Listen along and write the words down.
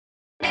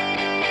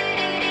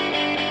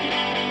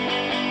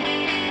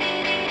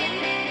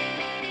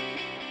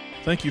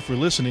Thank you for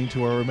listening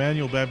to our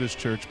Emmanuel Baptist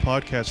Church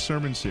podcast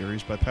sermon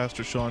series by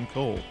Pastor Sean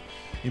Cole.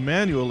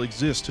 Emmanuel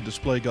exists to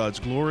display God's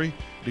glory,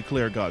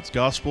 declare God's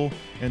gospel,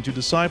 and to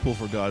disciple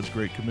for God's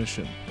Great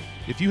Commission.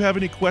 If you have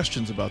any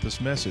questions about this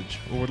message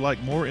or would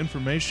like more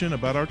information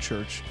about our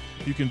church,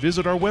 you can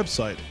visit our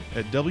website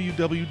at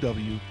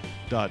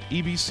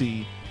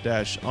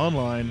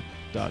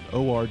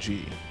www.ebc-online.org.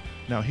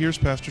 Now here's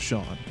Pastor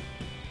Sean.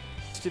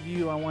 Most of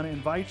you, I want to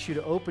invite you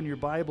to open your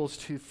Bibles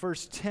to 1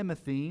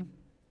 Timothy.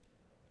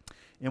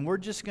 And we're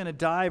just going to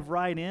dive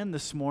right in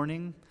this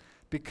morning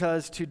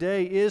because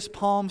today is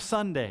Palm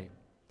Sunday.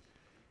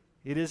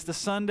 It is the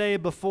Sunday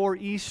before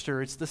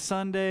Easter. It's the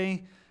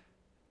Sunday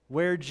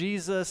where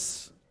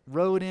Jesus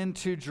rode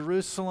into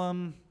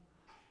Jerusalem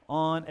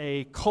on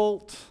a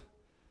colt.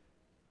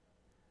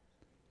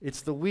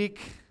 It's the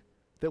week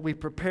that we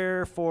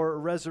prepare for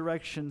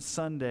Resurrection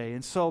Sunday.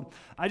 And so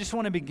I just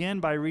want to begin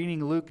by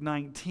reading Luke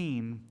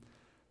 19,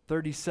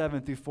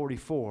 37 through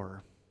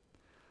 44.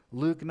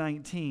 Luke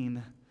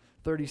 19,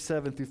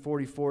 37 through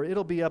 44.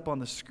 It'll be up on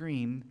the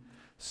screen,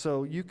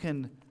 so you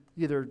can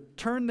either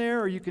turn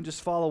there or you can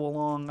just follow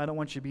along. I don't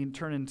want you being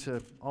turned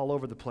into all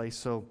over the place,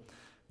 so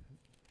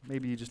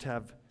maybe you just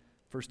have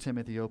 1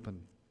 Timothy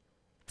open.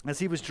 As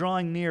he was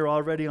drawing near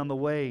already on the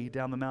way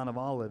down the Mount of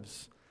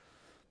Olives,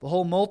 the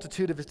whole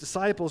multitude of his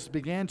disciples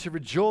began to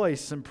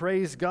rejoice and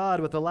praise God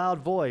with a loud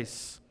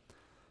voice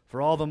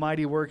for all the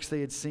mighty works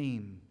they had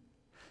seen,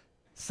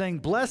 saying,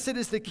 "Blessed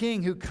is the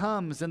King who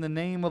comes in the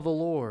name of the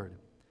Lord.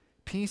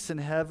 Peace in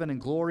heaven and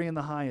glory in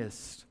the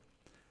highest."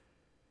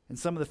 And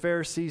some of the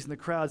Pharisees in the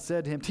crowd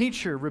said to him,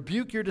 "Teacher,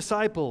 rebuke your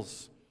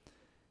disciples."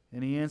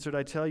 And he answered,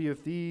 "I tell you,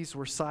 if these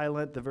were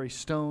silent, the very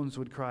stones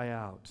would cry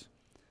out."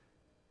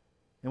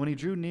 And when he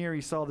drew near,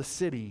 he saw the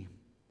city.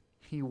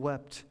 He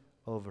wept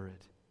over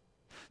it,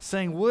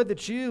 saying, "Would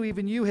that you,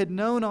 even you, had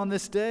known on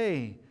this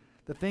day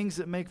the things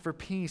that make for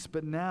peace,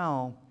 but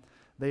now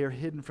they are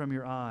hidden from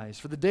your eyes.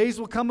 For the days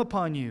will come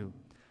upon you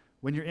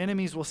when your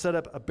enemies will set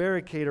up a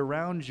barricade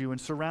around you and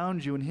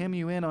surround you and hem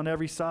you in on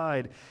every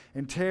side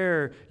and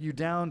tear you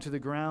down to the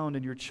ground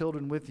and your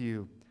children with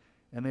you.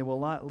 And they will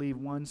not leave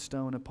one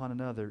stone upon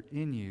another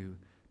in you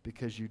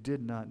because you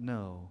did not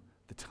know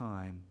the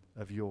time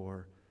of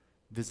your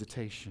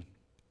visitation."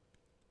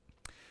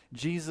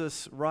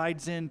 Jesus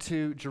rides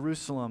into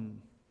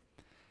Jerusalem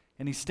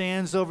and he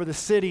stands over the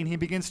city and he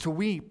begins to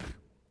weep.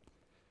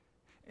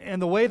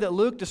 And the way that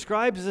Luke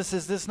describes this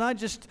is this not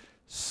just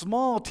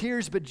small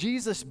tears, but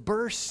Jesus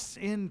bursts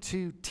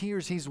into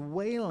tears. He's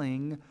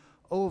wailing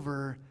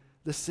over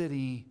the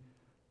city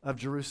of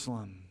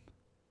Jerusalem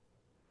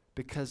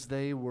because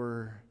they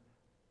were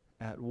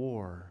at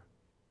war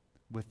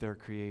with their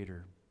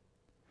Creator.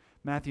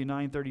 Matthew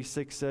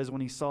 9:36 says,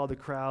 "When he saw the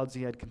crowds,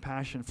 he had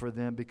compassion for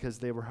them because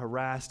they were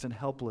harassed and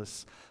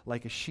helpless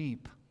like a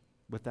sheep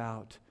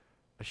without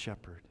a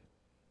shepherd."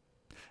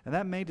 And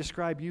that may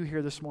describe you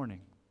here this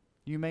morning.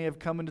 You may have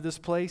come into this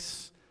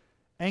place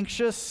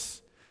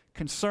anxious,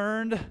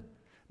 concerned,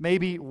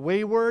 maybe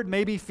wayward,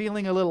 maybe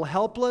feeling a little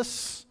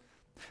helpless,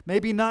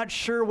 maybe not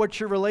sure what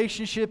your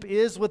relationship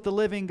is with the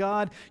living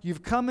God.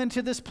 You've come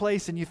into this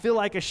place and you feel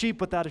like a sheep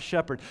without a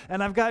shepherd.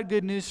 And I've got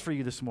good news for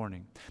you this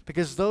morning,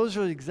 because those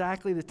are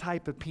exactly the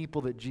type of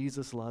people that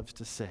Jesus loves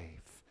to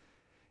save.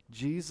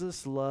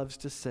 Jesus loves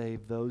to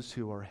save those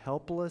who are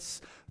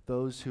helpless,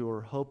 those who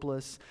are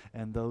hopeless,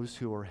 and those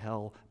who are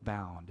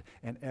hell-bound.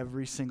 And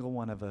every single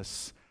one of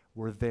us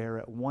were there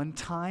at one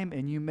time,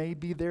 and you may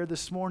be there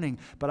this morning.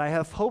 But I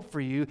have hope for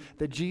you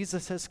that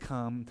Jesus has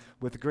come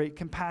with great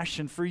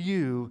compassion for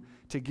you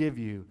to give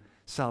you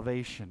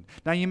salvation.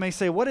 Now you may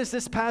say, what does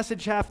this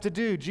passage have to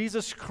do?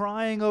 Jesus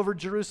crying over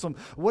Jerusalem.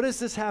 What does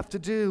this have to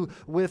do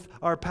with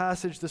our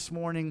passage this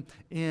morning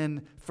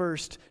in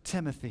 1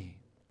 Timothy?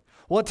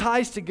 Well, it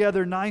ties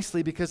together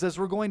nicely because, as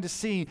we're going to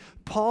see,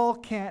 Paul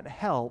can't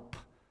help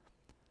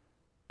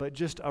but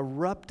just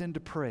erupt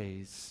into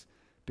praise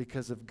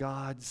because of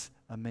God's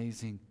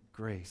amazing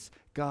grace,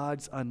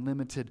 God's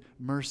unlimited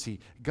mercy,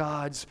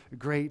 God's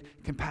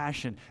great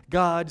compassion,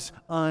 God's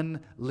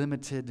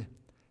unlimited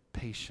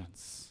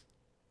patience.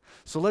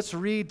 So let's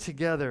read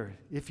together,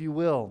 if you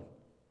will,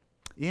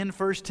 in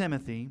 1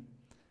 Timothy,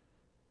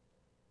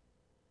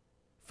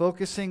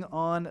 focusing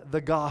on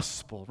the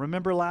gospel.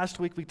 Remember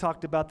last week we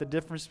talked about the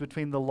difference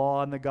between the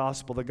law and the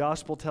gospel. The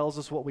gospel tells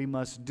us what we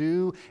must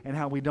do and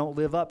how we don't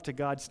live up to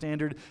God's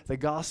standard. The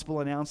gospel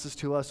announces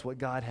to us what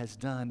God has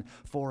done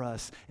for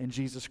us in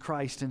Jesus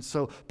Christ. And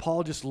so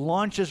Paul just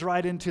launches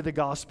right into the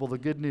gospel, the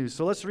good news.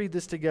 So let's read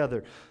this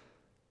together.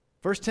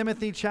 1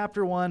 Timothy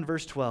chapter 1,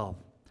 verse 12.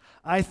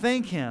 "I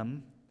thank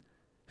him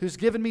who's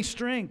given me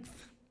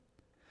strength,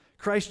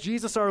 Christ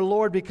Jesus our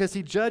Lord, because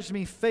he judged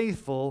me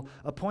faithful,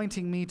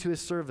 appointing me to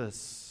his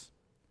service.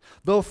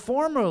 Though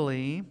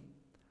formerly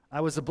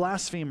I was a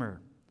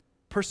blasphemer,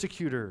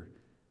 persecutor,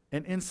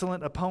 an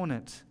insolent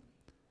opponent,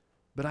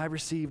 but I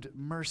received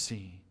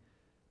mercy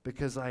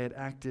because I had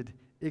acted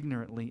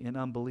ignorantly in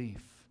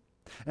unbelief.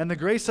 And the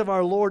grace of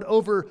our Lord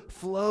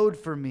overflowed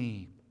for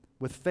me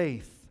with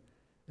faith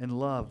and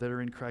love that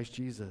are in Christ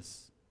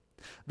Jesus.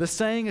 The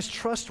saying is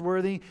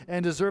trustworthy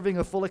and deserving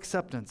of full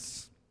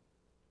acceptance,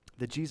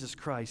 that Jesus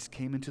Christ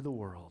came into the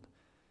world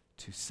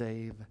to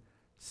save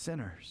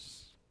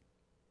sinners,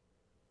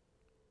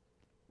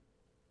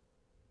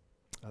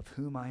 of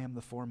whom I am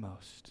the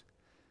foremost.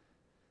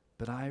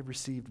 But I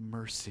received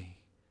mercy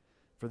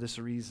for this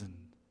reason,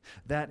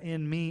 that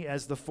in me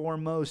as the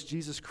foremost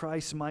Jesus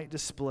Christ might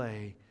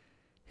display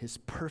his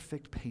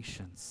perfect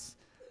patience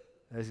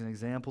as an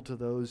example to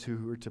those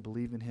who are to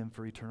believe in him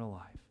for eternal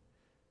life.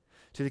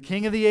 To the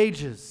King of the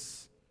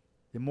ages,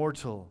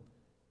 immortal,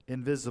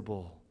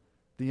 invisible,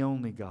 the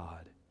only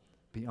God,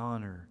 be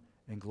honor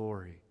and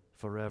glory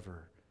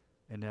forever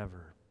and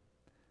ever.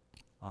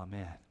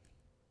 Amen.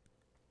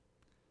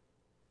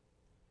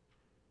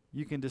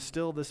 You can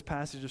distill this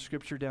passage of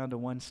Scripture down to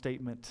one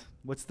statement.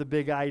 What's the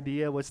big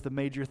idea? What's the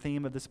major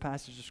theme of this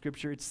passage of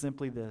Scripture? It's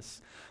simply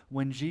this.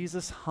 When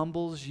Jesus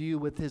humbles you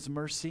with his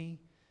mercy,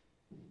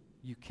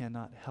 you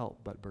cannot help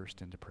but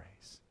burst into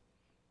praise.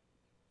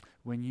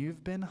 When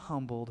you've been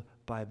humbled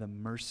by the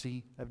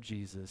mercy of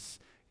Jesus,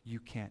 you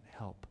can't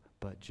help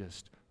but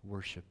just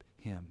worship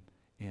him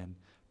in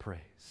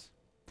praise.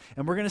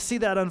 And we're going to see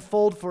that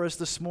unfold for us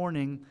this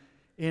morning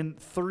in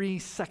 3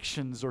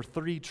 sections or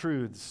 3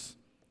 truths.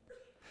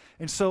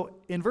 And so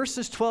in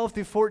verses 12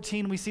 through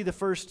 14, we see the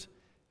first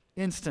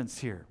instance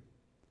here.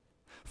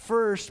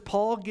 First,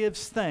 Paul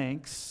gives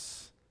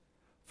thanks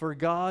for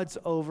God's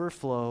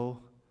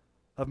overflow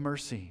of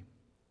mercy.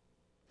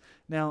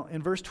 Now,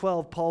 in verse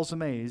 12, Paul's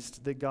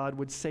amazed that God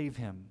would save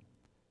him,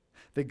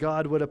 that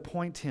God would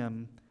appoint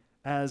him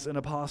as an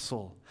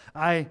apostle.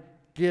 I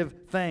give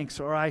thanks,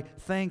 or I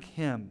thank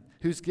him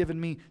who's given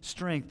me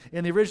strength.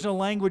 In the original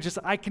language,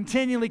 I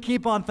continually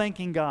keep on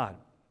thanking God.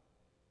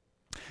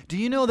 Do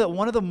you know that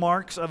one of the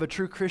marks of a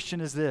true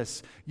Christian is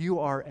this? You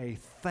are a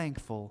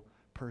thankful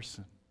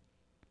person.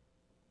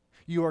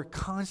 You are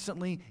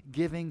constantly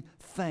giving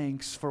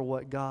thanks for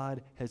what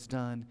God has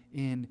done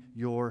in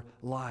your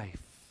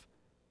life.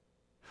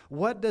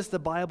 What does the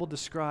Bible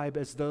describe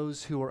as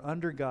those who are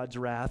under God's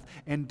wrath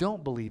and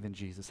don't believe in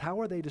Jesus? How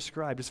are they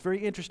described? It's very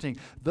interesting.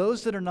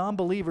 Those that are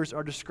non-believers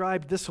are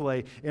described this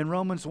way in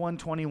Romans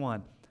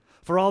 1:21.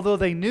 For although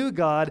they knew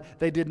God,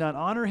 they did not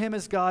honor him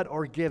as God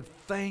or give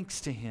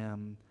thanks to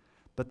him,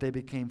 but they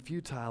became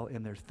futile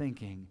in their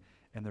thinking,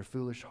 and their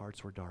foolish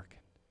hearts were darkened.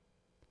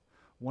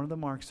 One of the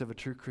marks of a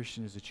true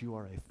Christian is that you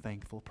are a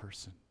thankful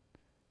person.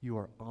 You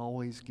are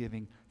always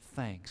giving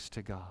thanks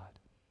to God.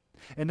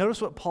 And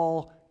notice what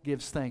Paul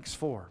gives thanks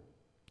for.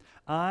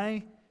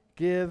 I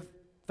give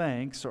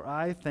thanks, or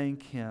I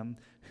thank him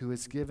who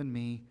has given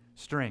me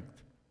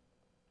strength.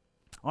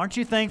 Aren't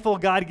you thankful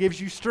God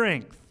gives you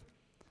strength?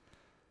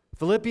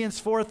 Philippians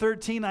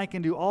 4:13, I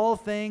can do all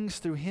things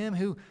through him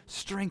who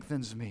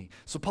strengthens me.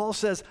 So Paul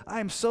says,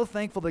 I am so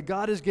thankful that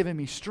God has given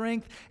me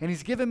strength, and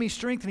he's given me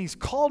strength, and he's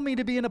called me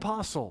to be an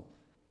apostle.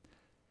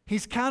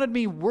 He's counted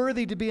me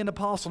worthy to be an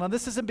apostle. Now,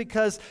 this isn't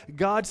because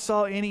God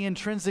saw any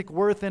intrinsic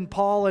worth in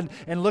Paul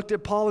and looked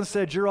at Paul and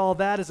said, you're all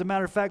that. As a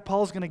matter of fact,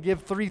 Paul's going to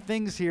give 3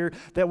 things here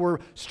that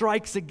were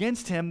strikes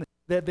against him,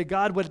 that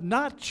God would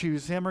not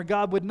choose him or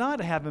God would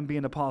not have him be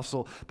an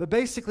apostle. But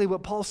basically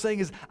what Paul's saying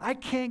is, I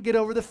can't get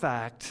over the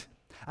fact,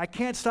 I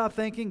can't stop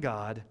thanking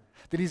God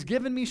that he's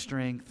given me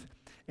strength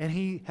and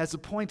he has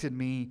appointed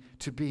me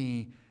to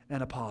be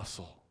an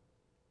apostle.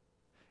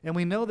 And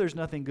we know there's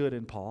nothing good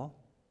in Paul,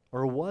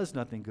 or was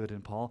nothing good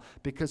in Paul,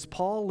 because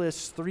Paul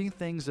lists 3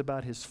 things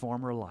about his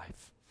former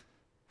life.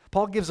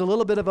 Paul gives a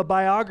little bit of a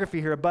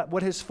biography here about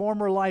what his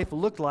former life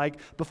looked like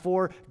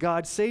before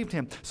God saved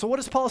him. So what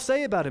does Paul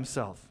say about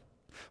himself?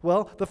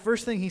 Well, the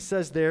first thing he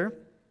says there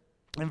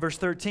in verse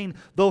 13,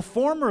 though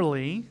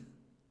formerly,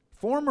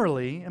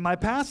 in my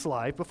past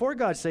life, before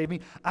God saved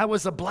me, I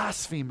was a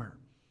blasphemer.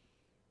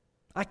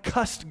 I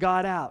cussed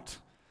God out.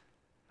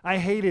 I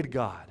hated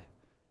God.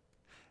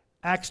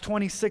 Acts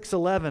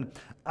 26:11,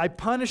 I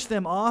punished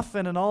them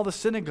often in all the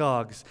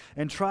synagogues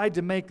and tried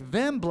to make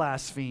them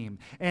blaspheme.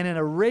 And in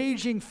a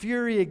raging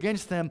fury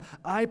against them,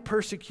 I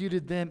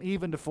persecuted them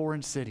even to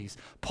foreign cities.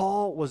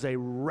 Paul was a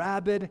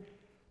rabid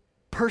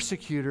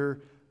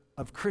persecutor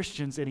of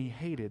Christians, and he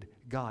hated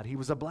God. He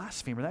was a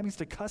blasphemer. That means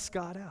to cuss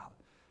God out.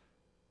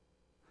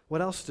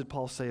 What else did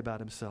Paul say about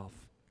himself?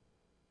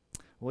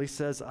 Well, he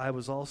says, I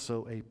was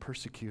also a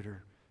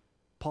persecutor.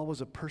 Paul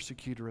was a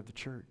persecutor of the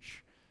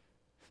church.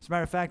 As a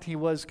matter of fact, he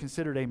was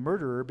considered a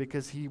murderer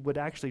because he would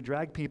actually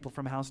drag people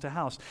from house to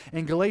house.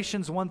 In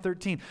Galatians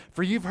 1:13,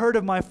 for you've heard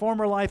of my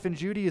former life in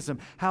Judaism,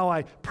 how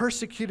I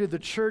persecuted the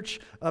church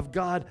of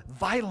God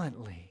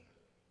violently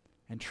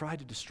and tried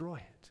to destroy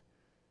it.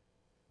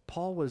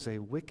 Paul was a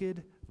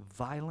wicked,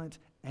 violent,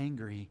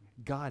 angry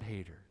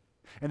God-hater.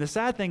 And the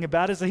sad thing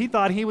about it is that he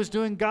thought he was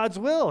doing God's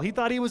will. He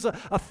thought he was a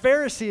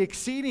Pharisee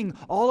exceeding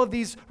all of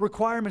these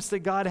requirements that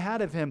God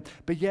had of him.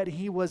 But yet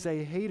he was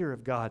a hater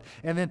of God.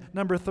 And then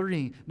number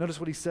 3, notice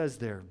what he says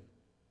there.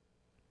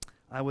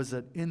 I was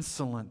an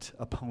insolent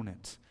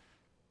opponent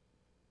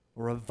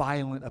or a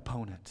violent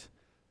opponent.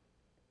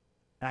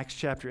 Acts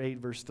chapter 8,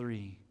 verse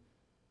 3.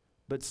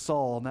 But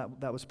Saul, and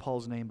that was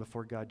Paul's name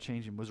before God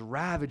changed him, was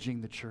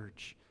ravaging the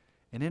church.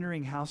 And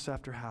entering house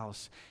after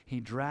house, he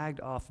dragged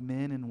off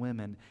men and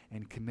women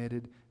and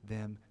committed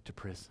them to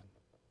prison.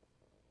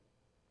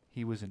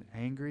 He was an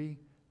angry,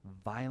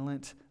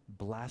 violent,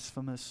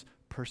 blasphemous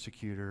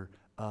persecutor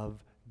of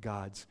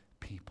God's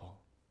people.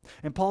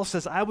 And Paul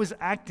says, I was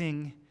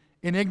acting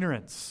in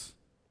ignorance.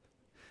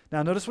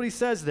 Now notice what he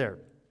says there.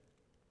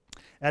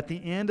 At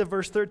the end of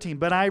verse 13,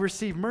 but I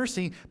received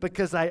mercy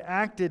because I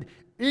acted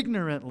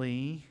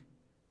ignorantly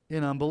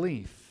in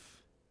unbelief.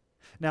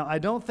 Now, I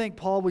don't think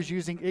Paul was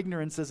using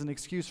ignorance as an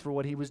excuse for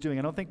what he was doing.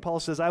 I don't think Paul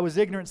says, I was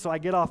ignorant, so I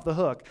get off the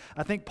hook.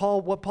 I think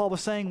what Paul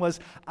was saying was,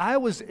 I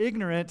was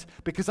ignorant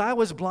because I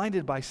was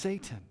blinded by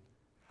Satan.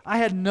 I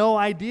had no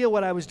idea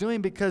what I was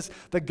doing because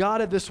the God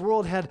of this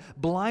world had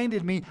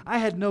blinded me. I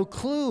had no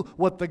clue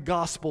what the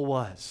gospel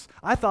was.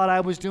 I thought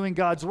I was doing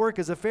God's work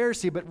as a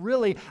Pharisee, but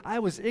really I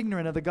was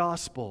ignorant of the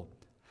gospel.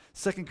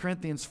 2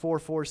 Corinthians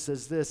 4:4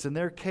 says this, in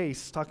their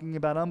case, talking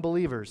about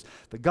unbelievers,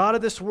 the God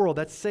of this world,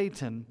 that's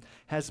Satan,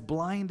 has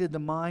blinded the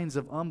minds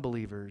of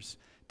unbelievers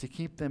to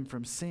keep them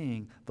from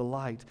seeing the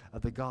light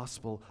of the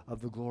gospel of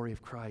the glory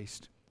of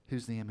Christ,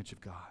 who's the image of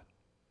God.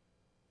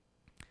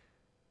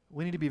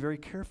 We need to be very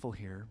careful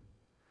here.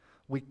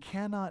 We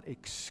cannot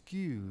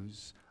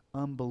excuse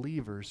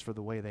unbelievers for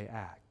the way they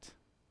act.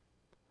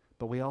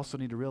 But we also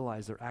need to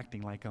realize they're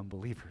acting like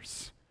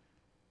unbelievers.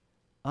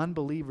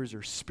 Unbelievers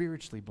are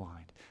spiritually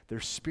blind.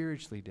 They're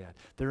spiritually dead.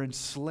 They're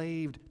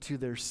enslaved to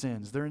their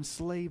sins. They're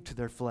enslaved to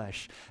their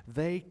flesh.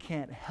 They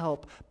can't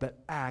help but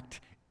act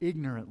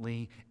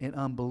ignorantly in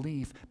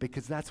unbelief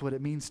because that's what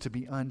it means to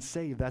be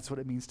unsaved. That's what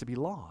it means to be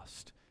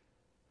lost.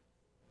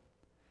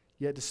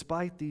 Yet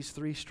despite these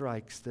 3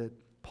 strikes that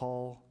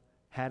Paul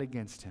had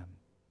against him,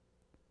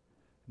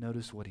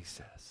 notice what he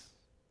says.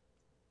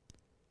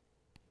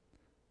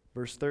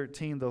 Verse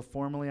 13, though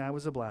formerly I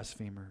was a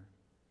blasphemer,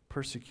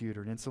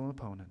 persecutor, an insolent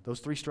opponent,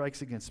 those 3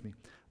 strikes against me,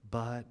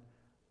 but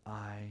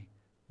I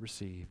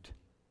received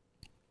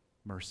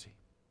mercy.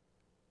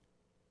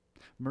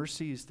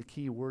 Mercy is the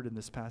key word in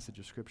this passage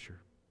of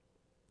Scripture.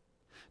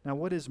 Now,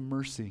 what is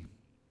mercy?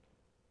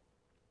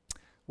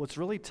 What's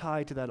really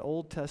tied to that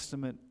Old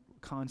Testament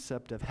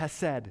concept of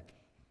hesed,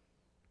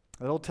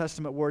 that Old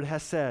Testament word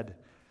hesed,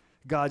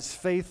 God's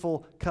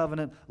faithful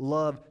covenant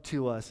love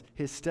to us,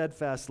 His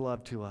steadfast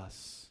love to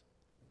us.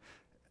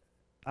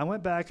 I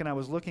went back and I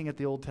was looking at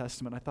the Old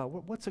Testament. I thought,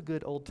 what's a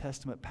good Old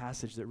Testament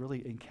passage that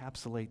really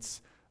encapsulates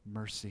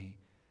mercy?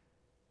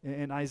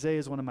 And Isaiah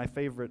is one of my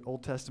favorite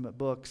Old Testament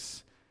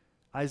books.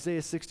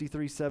 Isaiah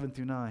 63, 7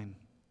 through 9.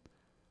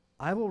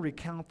 I will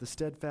recount the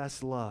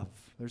steadfast love.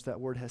 There's that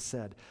word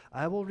hesed.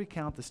 I will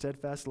recount the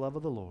steadfast love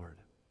of the Lord,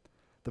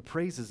 the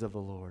praises of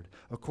the Lord,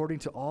 according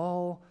to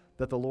all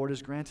that the Lord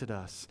has granted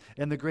us,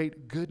 and the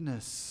great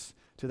goodness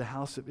to the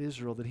house of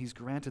Israel that He's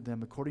granted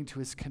them according to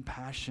His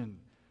compassion,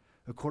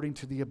 according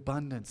to the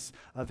abundance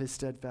of His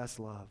steadfast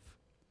love.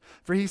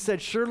 For He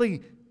said,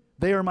 surely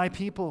they are my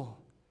people,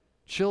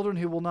 children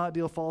who will not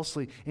deal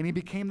falsely. And He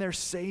became their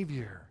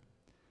Savior.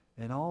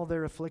 In all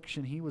their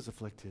affliction He was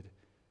afflicted,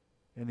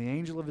 and the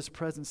angel of His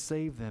presence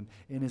saved them.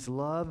 In His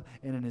love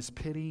and in His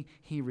pity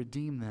He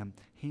redeemed them.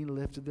 He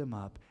lifted them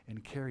up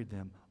and carried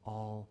them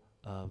all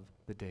of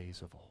the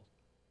days of old.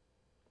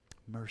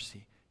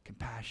 Mercy,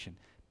 compassion,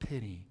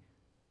 pity,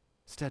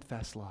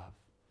 steadfast love.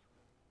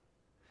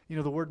 You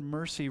know, the word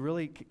mercy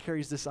really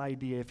carries this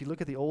idea. If you look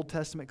at the Old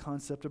Testament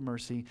concept of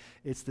mercy,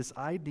 it's this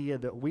idea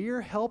that we're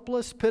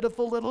helpless,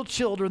 pitiful little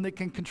children that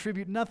can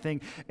contribute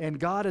nothing, and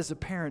God as a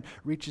parent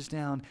reaches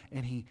down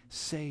and He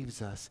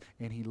saves us,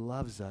 and He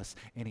loves us,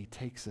 and He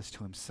takes us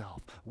to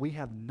Himself. We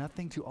have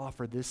nothing to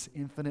offer this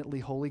infinitely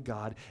holy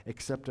God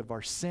except of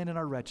our sin and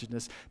our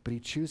wretchedness, but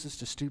He chooses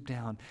to stoop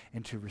down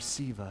and to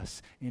receive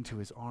us into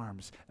His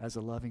arms as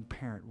a loving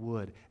parent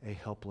would a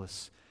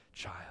helpless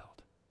child.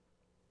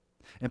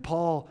 And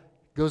Paul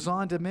goes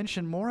on to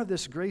mention more of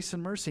this grace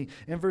and mercy.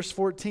 In verse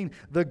 14,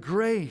 the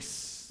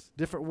grace,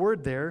 different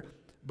word there.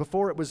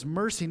 Before it was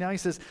mercy. Now he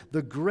says,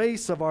 the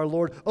grace of our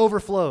Lord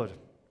overflowed.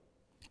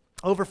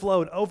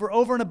 Overflowed,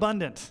 over and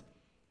abundant.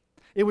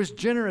 It was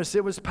generous,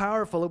 it was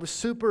powerful, it was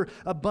super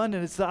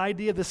abundant. It's the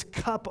idea of this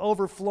cup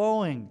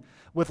overflowing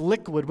with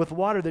liquid, with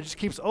water that just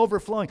keeps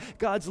overflowing.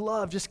 God's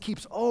love just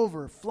keeps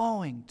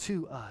overflowing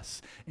to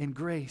us in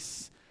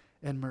grace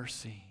and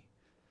mercy.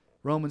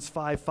 Romans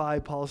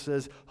 5:5, Paul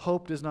says,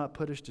 hope does not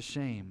put us to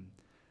shame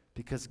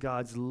because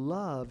God's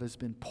love has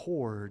been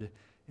poured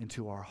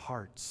into our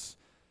hearts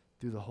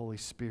through the Holy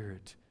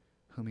Spirit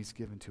whom He's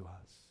given to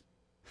us.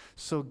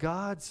 So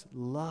God's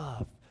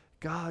love,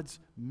 God's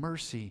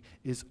mercy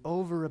is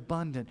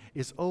overabundant,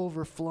 is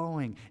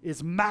overflowing,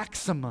 is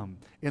maximum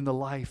in the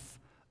life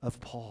of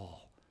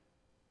Paul.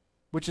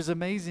 Which is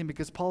amazing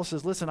because Paul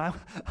says, listen,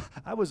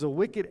 I was a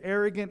wicked,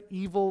 arrogant,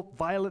 evil,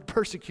 violent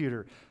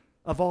persecutor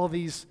of all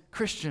these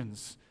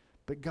Christians,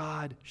 but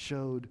God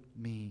showed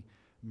me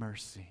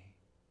mercy.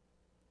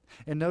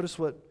 And notice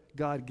what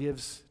God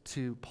gives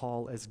to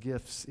Paul as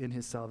gifts in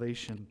his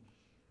salvation.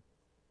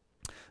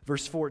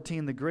 Verse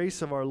 14, the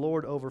grace of our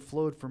Lord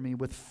overflowed for me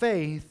with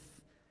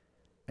faith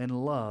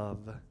and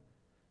love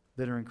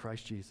that are in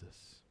Christ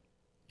Jesus.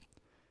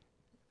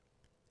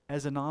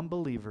 As a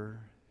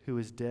non-believer who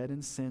is dead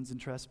in sins and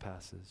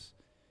trespasses,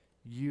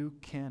 you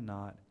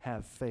cannot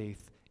have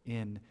faith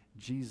in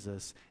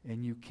Jesus,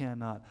 and you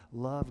cannot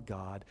love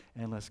God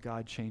unless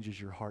God changes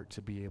your heart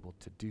to be able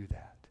to do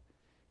that.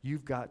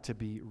 You've got to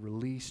be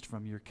released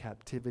from your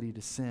captivity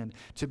to sin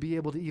to be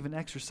able to even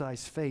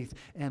exercise faith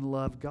and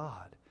love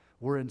God.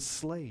 We're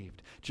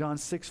enslaved. John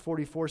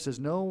 6:44 says,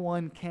 no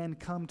one can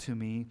come to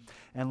me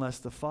unless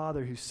the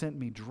Father who sent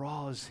me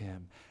draws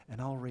him,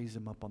 and I'll raise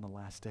him up on the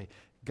last day.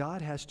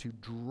 God has to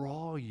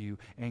draw you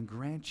and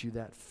grant you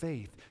that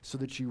faith so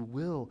that you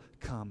will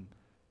come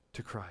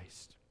to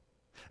Christ.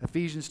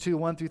 Ephesians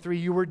 2:1-3,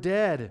 you were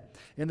dead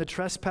in the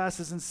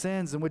trespasses and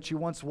sins in which you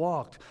once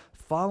walked,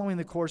 following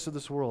the course of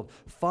this world,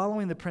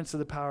 following the prince of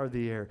the power of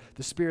the air,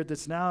 the spirit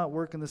that's now at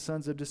work in the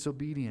sons of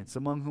disobedience,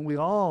 among whom we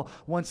all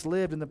once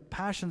lived in the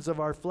passions of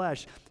our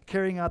flesh,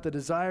 carrying out the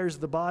desires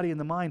of the body and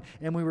the mind,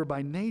 and we were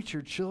by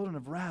nature children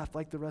of wrath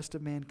like the rest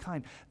of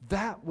mankind.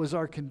 That was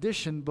our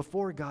condition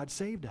before God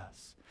saved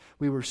us.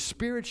 We were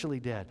spiritually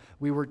dead.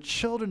 We were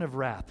children of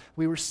wrath.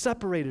 We were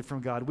separated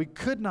from God. We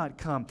could not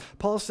come.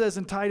 Paul says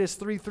in Titus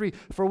 3:3,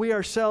 for we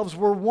ourselves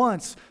were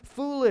once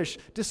foolish,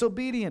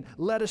 disobedient,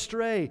 led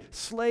astray,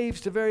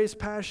 slaves to various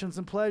passions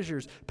and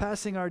pleasures,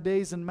 passing our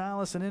days in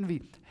malice and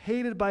envy,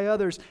 hated by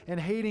others and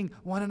hating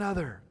one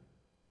another.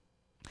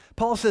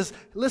 Paul says,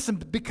 listen,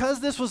 because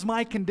this was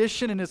my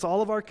condition and it's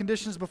all of our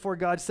conditions before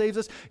God saves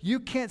us, you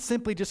can't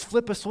simply just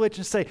flip a switch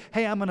and say,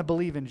 hey, I'm going to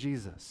believe in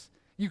Jesus.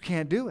 You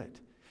can't do it.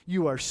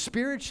 You are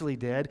spiritually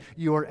dead.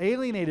 You are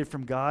alienated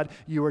from God.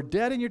 You are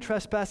dead in your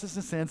trespasses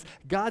and sins.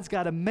 God's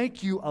got to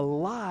make you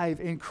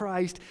alive in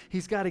Christ.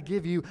 He's got to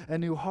give you a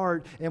new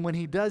heart. And when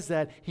he does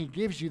that, he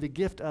gives you the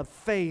gift of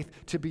faith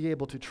to be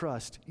able to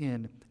trust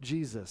in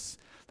Jesus.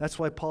 That's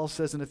why Paul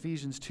says in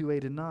Ephesians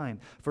 2:8-9,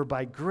 for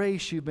by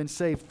grace you've been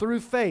saved through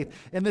faith.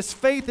 And this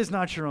faith is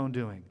not your own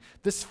doing.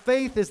 This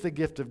faith is the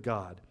gift of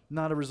God,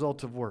 not a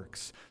result of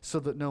works, so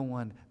that no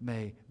one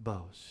may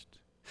boast.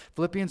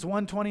 Philippians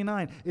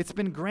 1:29, it's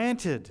been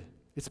granted,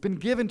 it's been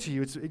given to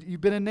you,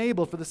 you've been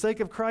enabled for the sake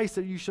of Christ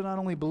that you should not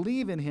only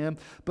believe in him,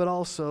 but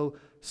also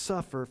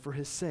suffer for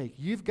his sake.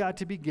 You've got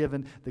to be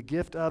given the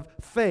gift of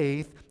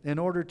faith in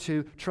order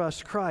to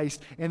trust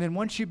Christ. And then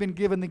once you've been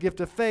given the gift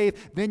of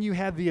faith, then you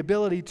have the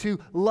ability to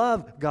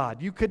love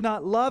God. You could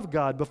not love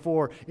God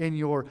before in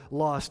your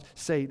lost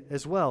state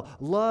as well.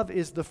 Love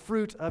is the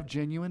fruit of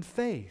genuine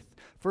faith.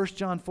 1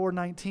 John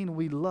 4:19,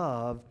 we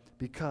love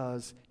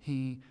because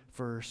he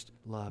first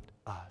loved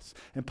us.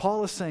 And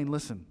Paul is saying,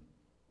 listen,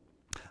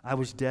 I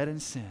was dead in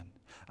sin.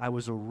 I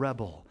was a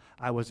rebel.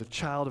 I was a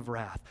child of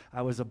wrath.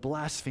 I was a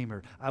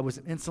blasphemer. I was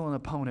an insolent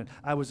opponent.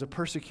 I was a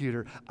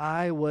persecutor.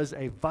 I was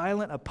a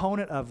violent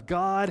opponent of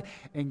God,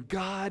 and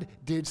God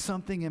did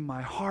something in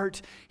my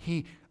heart.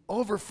 He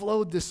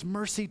overflowed this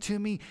mercy to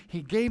me.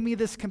 He gave me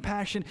this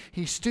compassion.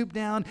 He stooped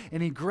down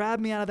and he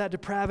grabbed me out of that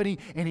depravity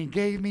and he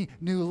gave me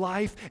new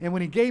life. And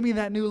when he gave me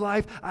that new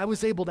life, I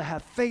was able to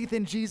have faith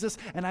in Jesus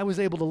and I was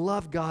able to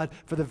love God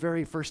for the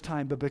very first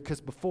time. But because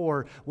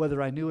before,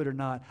 whether I knew it or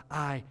not,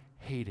 I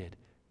hated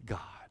God.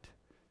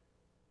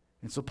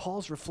 And so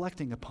Paul's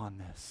reflecting upon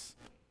this.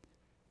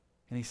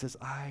 And he says,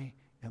 I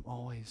am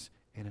always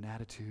in an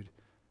attitude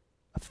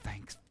of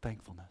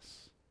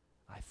thankfulness.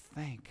 I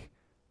thank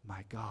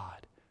my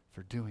God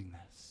for doing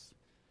this.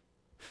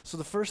 So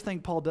the first thing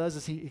Paul does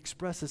is he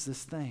expresses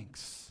this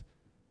thanks.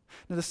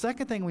 Now the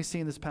second thing we see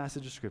in this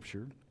passage of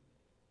Scripture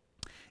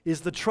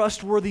is the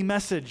trustworthy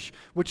message,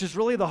 which is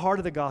really the heart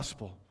of the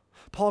gospel.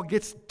 Paul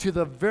gets to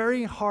the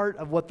very heart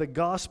of what the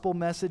gospel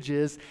message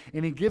is,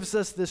 and he gives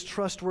us this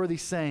trustworthy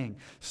saying.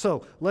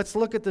 So let's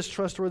look at this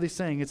trustworthy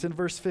saying. It's in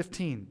verse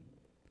 15.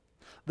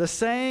 The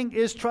saying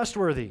is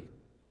trustworthy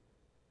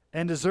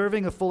and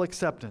deserving of full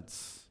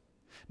acceptance.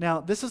 Now,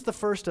 this is the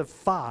first of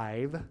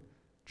 5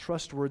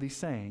 trustworthy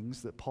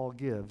sayings that Paul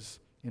gives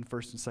in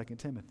 1st and 2nd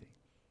Timothy.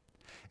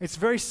 It's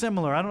very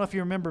similar. I don't know if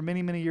you remember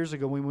many, many years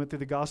ago when we went through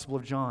the Gospel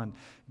of John.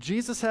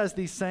 Jesus has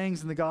these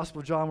sayings in the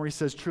Gospel of John where he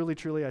says, truly,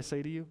 truly, I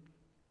say to you.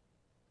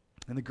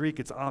 In the Greek,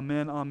 it's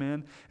amen,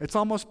 amen. It's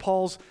almost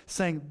Paul's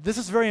saying, this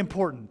is very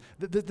important.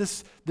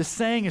 This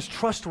saying is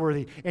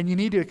trustworthy, and you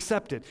need to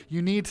accept it.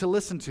 You need to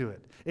listen to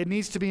it. It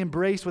needs to be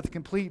embraced with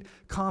complete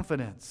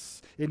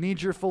confidence. It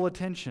needs your full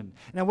attention.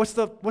 Now, what's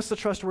the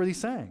trustworthy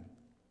saying?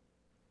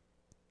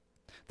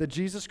 That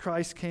Jesus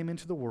Christ came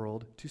into the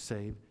world to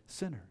save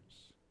sinners.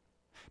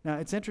 Now,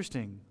 it's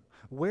interesting.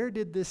 Where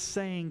did this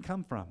saying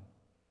come from?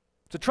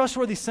 It's a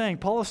trustworthy saying.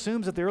 Paul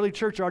assumes that the early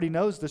church already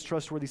knows this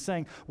trustworthy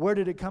saying. Where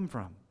did it come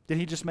from? Did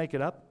he just make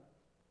it up?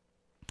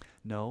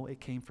 No, it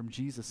came from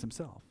Jesus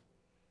himself.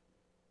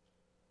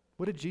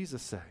 What did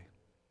Jesus say?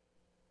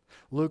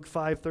 Luke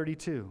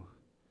 5:32.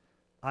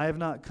 I have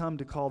not come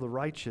to call the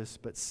righteous,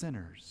 but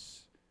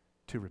sinners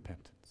to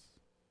repentance.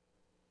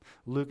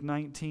 Luke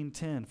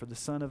 19:10. For the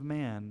Son of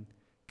Man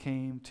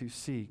came to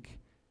seek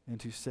and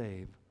to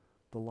save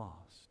the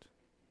lost.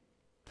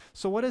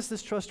 So what is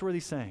this trustworthy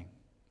saying?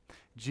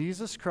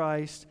 Jesus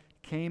Christ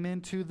came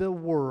into the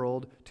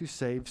world to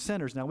save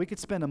sinners. Now, we could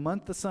spend a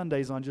month of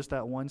Sundays on just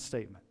that one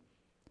statement.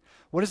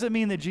 What does it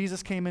mean that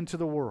Jesus came into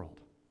the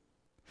world?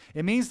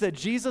 It means that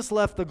Jesus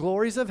left the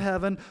glories of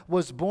heaven,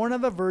 was born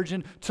of a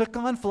virgin, took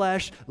on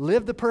flesh,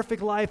 lived the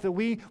perfect life that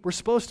we were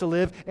supposed to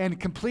live, and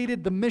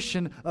completed the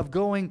mission of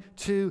going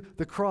to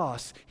the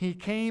cross. He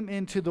came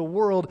into the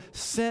world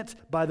sent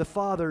by the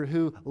Father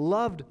who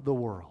loved the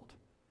world.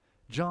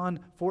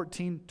 John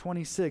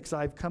 14:26,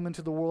 I've come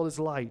into the world as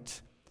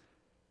light,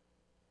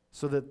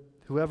 so that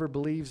whoever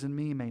believes in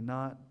me may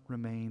not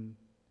remain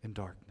in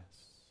darkness.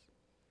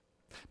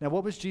 Now,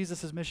 what was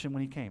Jesus' mission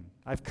when he came?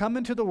 I've come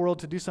into the world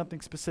to do something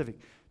specific,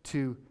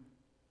 to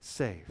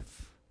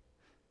save.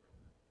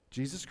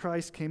 Jesus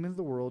Christ came into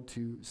the world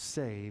to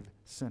save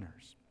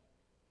sinners.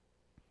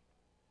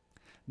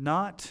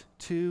 Not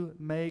to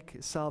make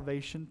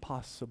salvation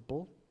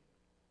possible,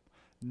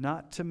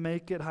 not to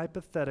make it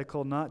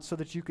hypothetical, not so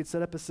that you could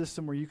set up a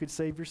system where you could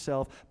save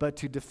yourself, but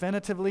to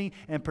definitively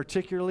and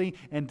particularly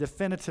and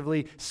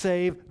definitively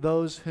save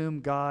those whom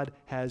God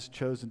has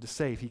chosen to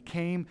save. He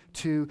came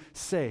to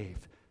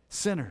save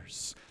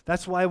sinners.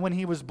 That's why when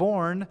he was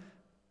born,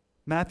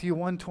 Matthew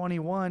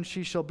 1:21,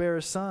 she shall bear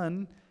a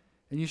son,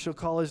 and you shall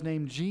call his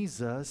name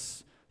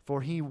Jesus,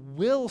 for he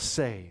will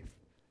save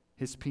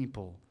his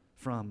people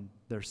from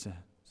their sins.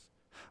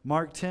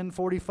 Mark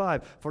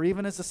 10:45, for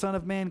even as the Son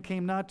of Man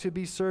came not to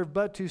be served,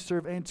 but to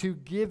serve, and to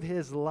give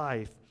his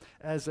life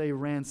as a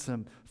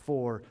ransom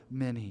for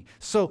many.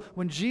 So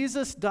when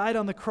Jesus died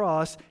on the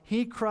cross,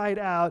 he cried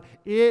out,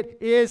 it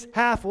is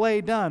halfway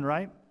done,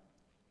 right?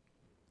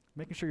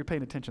 Making sure you're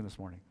paying attention this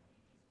morning.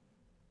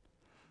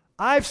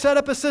 I've set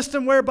up a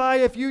system whereby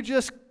if you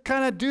just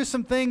kind of do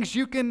some things,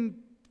 you can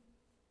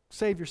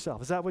save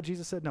yourself. Is that what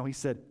Jesus said? No, he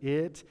said,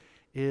 it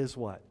is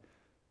what?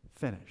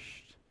 Finished.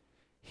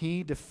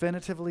 He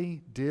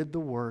definitively did the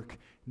work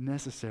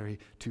necessary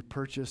to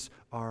purchase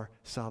our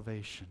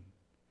salvation.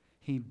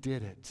 He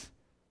did it.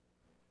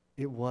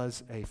 It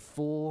was a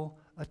full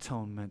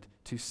atonement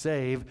to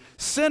save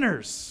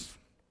sinners.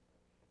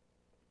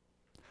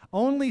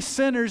 Only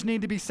sinners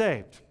need to be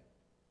saved.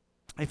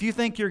 If you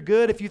think you're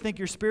good, if you think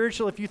you're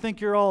spiritual, if you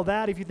think you're all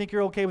that, if you think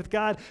you're okay with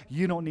God,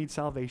 you don't need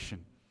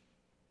salvation.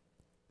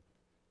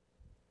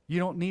 You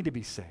don't need to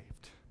be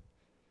saved.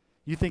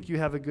 You think you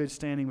have a good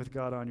standing with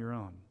God on your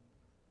own.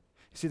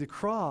 You see, the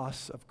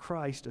cross of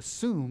Christ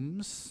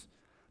assumes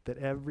that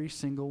every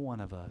single one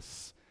of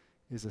us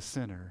is a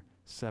sinner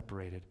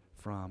separated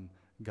from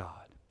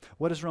God.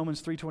 What does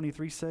Romans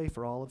 3:23 say?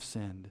 For all have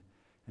sinned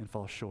and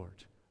fall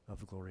short of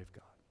the glory of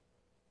God.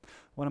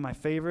 One of my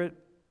favorite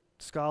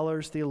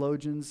scholars,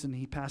 theologians, and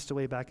he passed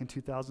away back in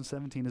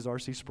 2017, is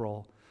R.C.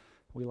 Sproul.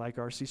 We like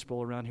R.C.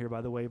 Sproul around here,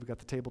 by the way. We've got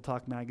the Table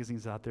Talk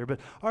magazines out there. But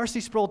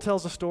R.C. Sproul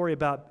tells a story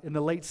about in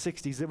the late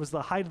 60s. It was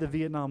the height of the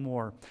Vietnam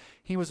War.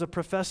 He was a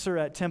professor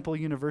at Temple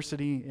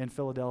University in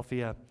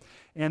Philadelphia.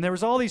 And there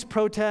was all these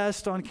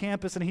protests on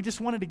campus, and he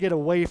just wanted to get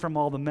away from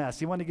all the mess.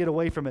 He wanted to get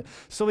away from it.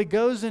 So he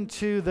goes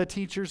into the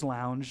teacher's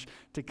lounge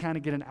to kind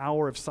of get an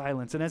hour of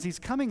silence. And as he's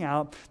coming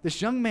out,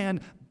 this young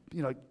man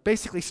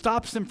basically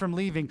stops him from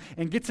leaving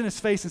and gets in his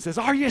face and says,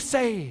 "Are you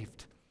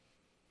saved?"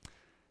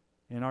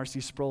 And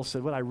R.C. Sproul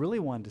said, what I really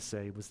wanted to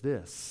say was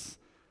this.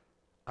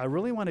 I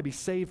really want to be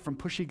saved from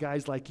pushy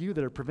guys like you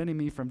that are preventing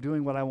me from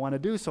doing what I want to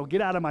do, so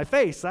get out of my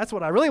face. That's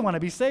what I really want to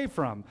be saved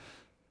from,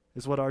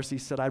 is what R.C.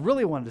 said. I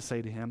really wanted to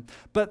say to him.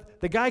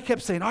 But the guy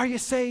kept saying, "Are you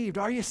saved?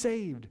 Are you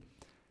saved?"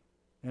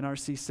 And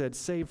R.C. said,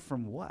 "Saved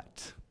from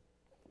what?"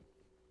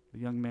 The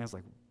young man's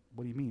like,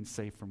 "What do you mean,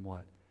 saved from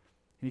what?"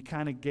 And he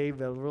kind of gave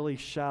a really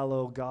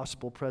shallow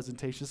gospel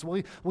presentation. He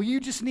said, well, you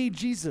just need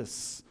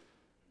Jesus.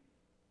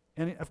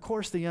 And of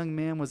course, the young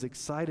man was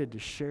excited to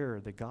share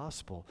the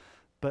gospel.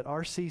 But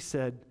R.C.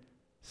 said,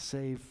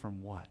 "Saved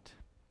from what?"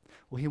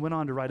 Well, he went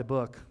on to write a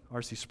book,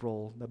 R.C.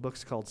 Sproul. That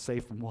book's called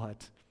Saved from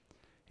What?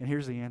 And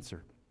here's the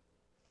answer.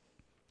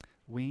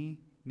 We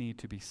need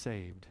to be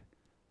saved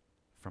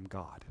from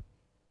God.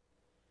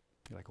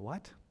 You're like,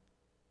 what?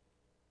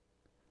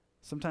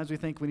 Sometimes we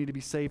think we need to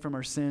be saved from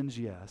our sins,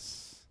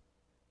 yes.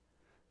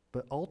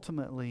 But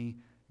ultimately,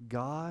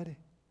 God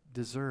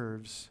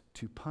deserves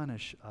to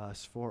punish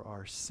us for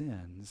our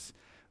sins.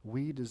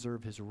 We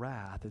deserve his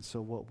wrath. And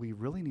so what we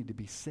really need to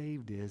be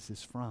saved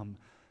is from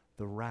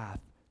the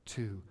wrath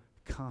to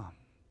come.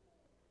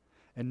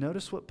 And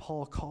notice what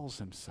Paul calls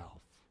himself.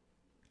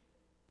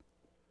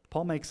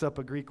 Paul makes up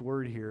a Greek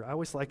word here. I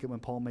always like it when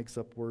Paul makes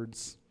up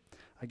words.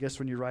 I guess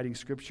when you're writing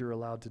scripture, you're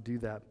allowed to do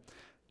that.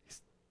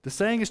 The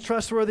saying is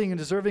trustworthy and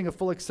deserving of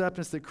full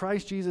acceptance that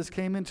Christ Jesus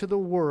came into the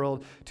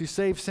world to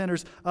save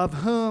sinners, of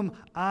whom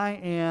I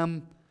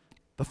am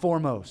the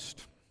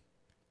foremost.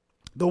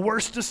 The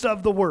worstest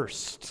of the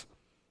worst.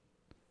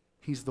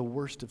 He's the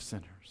worst of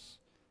sinners.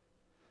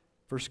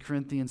 1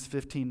 Corinthians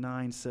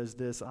 15:9 says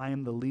this, I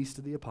am the least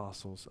of the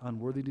apostles,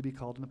 unworthy to be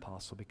called an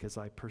apostle because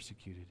I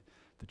persecuted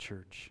the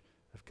church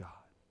of God.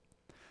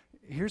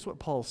 Here's what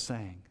Paul's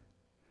saying.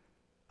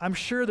 I'm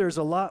sure there's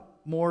a lot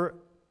more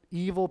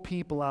evil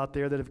people out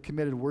there that have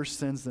committed worse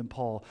sins than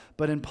Paul.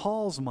 But in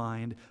Paul's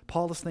mind,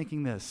 Paul is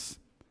thinking this: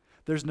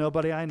 there's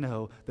nobody I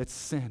know that's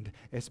sinned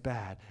as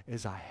bad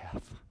as I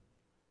have.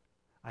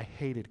 I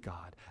hated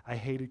God. I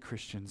hated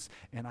Christians.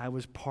 And I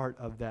was part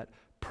of that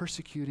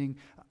persecuting.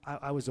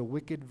 I was a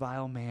wicked,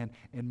 vile man.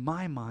 In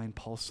my mind,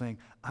 Paul's saying,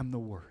 I'm the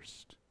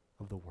worst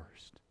of the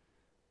worst.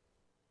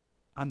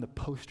 I'm the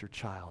poster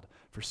child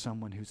for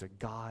someone who's a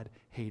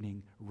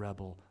God-hating,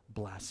 rebel,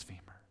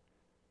 blasphemer.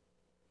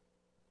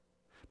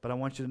 But I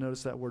want you to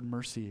notice that word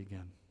mercy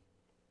again.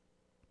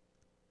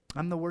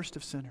 I'm the worst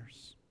of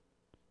sinners.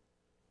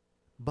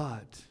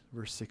 But,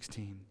 verse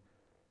 16,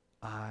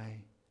 I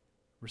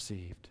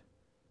received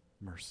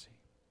mercy.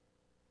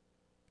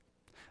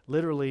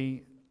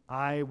 Literally,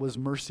 I was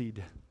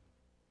mercied.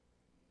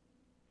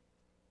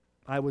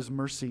 I was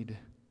mercied.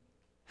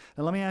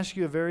 Now let me ask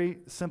you a very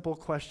simple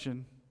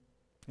question,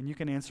 and you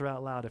can answer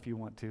out loud if you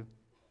want to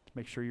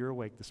make sure you're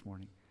awake this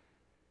morning.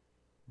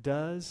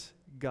 Does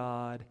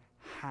God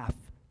have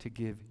to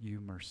give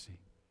you mercy?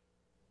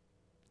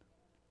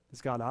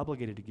 Is God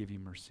obligated to give you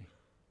mercy?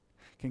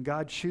 Can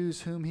God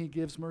choose whom he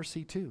gives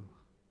mercy to?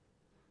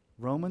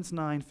 Romans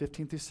 9,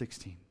 15 through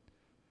 16.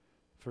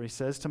 For he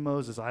says to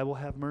Moses, I will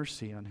have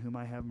mercy on whom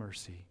I have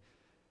mercy,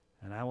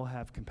 and I will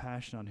have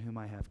compassion on whom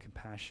I have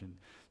compassion.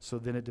 So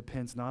then it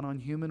depends not on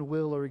human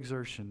will or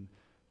exertion,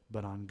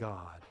 but on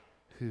God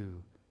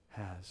who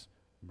has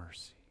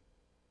mercy.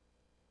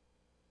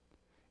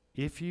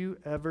 If you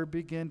ever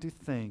begin to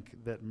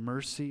think that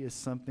mercy is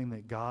something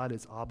that God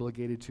is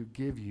obligated to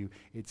give you,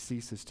 it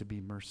ceases to be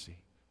mercy.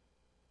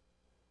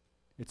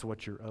 It's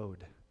what you're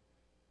owed.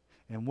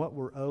 And what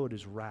we're owed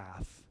is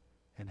wrath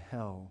and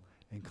hell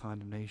and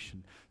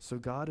condemnation. So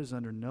God is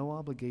under no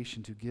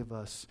obligation to give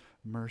us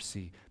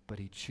mercy, but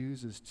he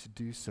chooses to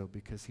do so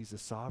because he's a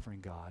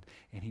sovereign God,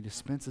 and he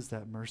dispenses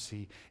that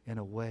mercy in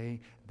a way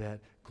that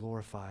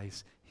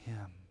glorifies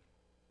him.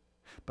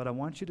 But I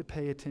want you to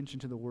pay attention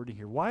to the wording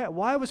here.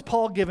 Why was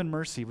Paul given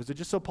mercy? Was it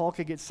just so Paul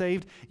could get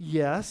saved?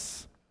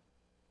 Yes.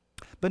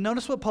 But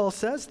notice what Paul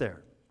says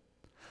there.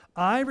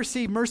 I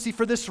received mercy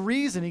for this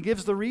reason. He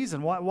gives the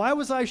reason. Why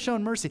was I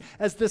shown mercy?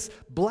 As this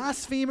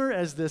blasphemer,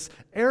 as this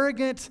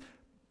arrogant,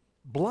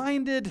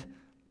 blinded,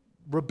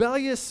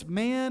 rebellious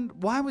man,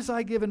 why was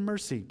I given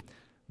mercy?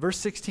 Verse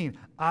 16,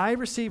 I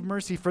received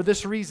mercy for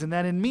this reason,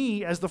 that in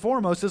me, as the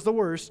foremost, as the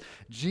worst,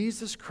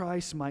 Jesus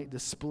Christ might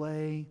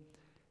display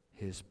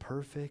his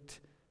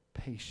perfect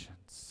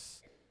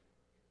patience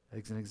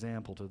as an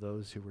example to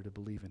those who were to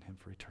believe in him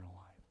for eternal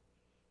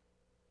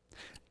life.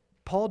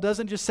 Paul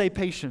doesn't just say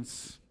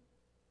patience.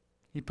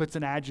 He puts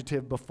an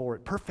adjective before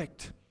it.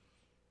 Perfect,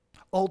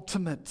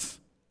 ultimate,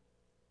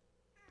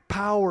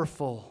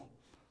 powerful,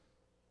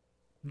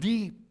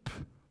 deep,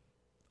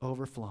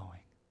 overflowing.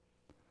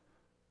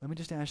 Let me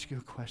just ask you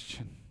a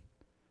question.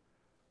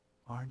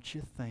 Aren't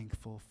you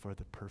thankful for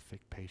the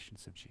perfect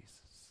patience of Jesus?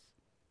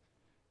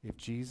 If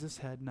Jesus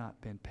had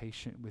not been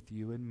patient with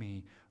you and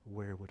me,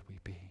 where would we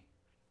be?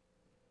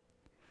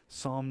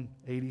 Psalm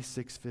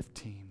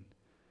 86:15.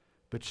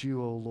 But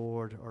you, O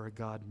Lord, are a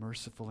God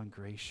merciful and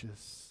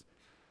gracious,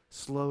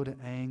 slow to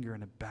anger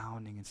and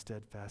abounding in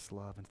steadfast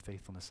love and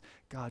faithfulness.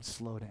 God's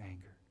slow to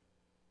anger.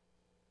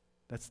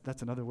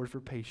 That's another word for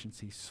patience.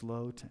 He's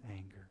slow to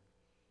anger.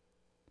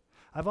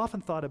 I've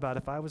often thought about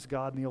if I was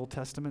God in the Old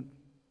Testament,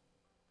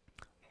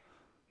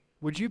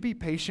 would you be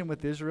patient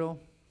with Israel?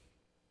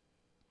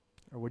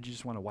 Or would you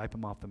just want to wipe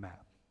them off the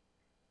map?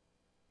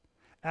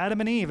 Adam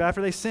and Eve,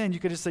 after they sinned, you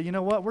could just say, you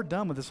know what, we're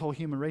done with this whole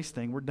human race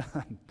thing. We're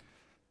done.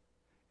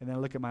 And then I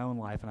look at my own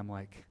life and I'm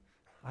like,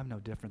 I'm no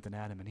different than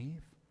Adam and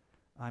Eve.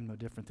 I'm no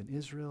different than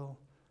Israel.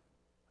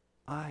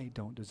 I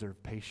don't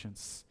deserve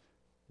patience.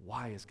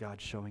 Why is God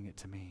showing it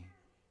to me?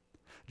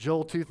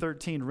 Joel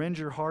 2:13, rend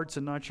your hearts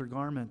and not your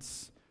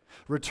garments.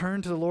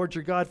 Return to the Lord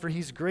your God, for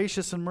he's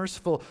gracious and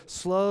merciful,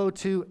 slow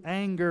to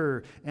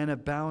anger, and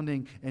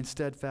abounding in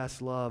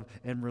steadfast love,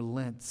 and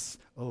relents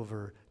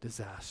over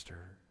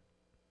disaster.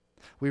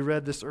 We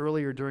read this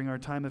earlier during our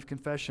time of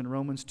confession,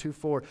 Romans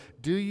 2:4.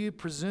 Do you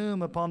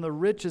presume upon the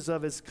riches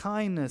of his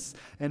kindness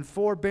and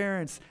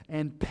forbearance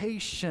and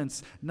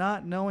patience,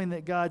 not knowing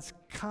that God's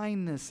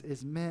kindness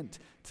is meant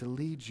to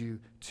lead you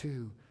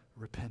to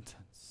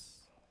repentance?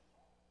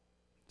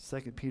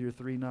 2 Peter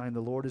 3:9,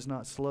 the Lord is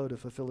not slow to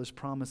fulfill his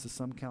promise, as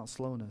some count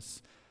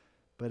slowness,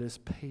 but is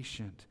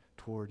patient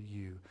toward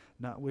you,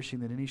 not wishing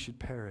that any should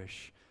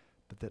perish,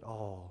 but that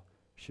all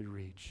should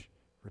reach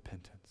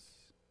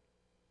repentance.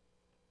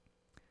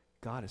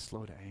 God is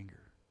slow to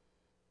anger.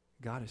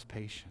 God is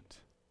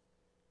patient.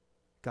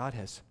 God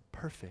has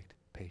perfect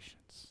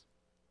patience.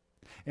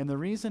 And the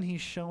reason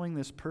he's showing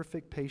this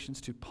perfect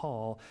patience to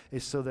Paul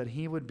is so that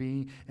he would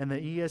be, and the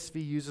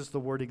ESV uses the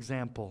word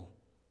example,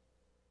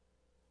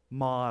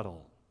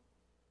 model.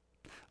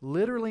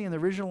 Literally in the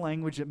original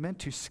language, it meant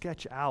to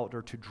sketch out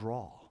or to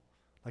draw,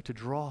 like to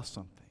draw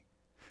something.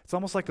 It's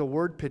almost like a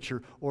word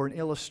picture or an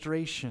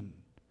illustration.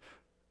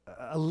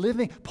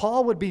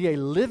 Paul would be a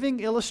living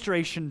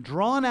illustration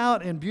drawn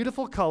out in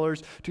beautiful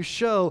colors to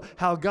show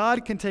how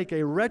God can take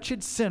a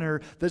wretched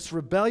sinner that's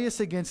rebellious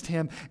against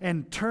him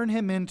and turn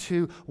him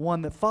into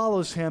one that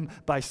follows him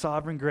by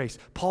sovereign grace.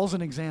 Paul's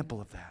an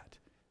example of that.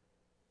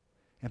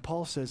 And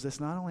Paul says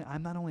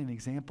I'm not only an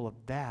example of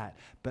that,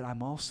 but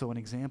I'm also an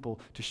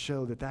example to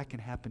show that that can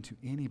happen to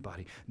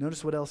anybody.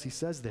 Notice what else he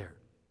says there.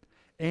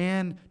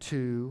 And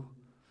to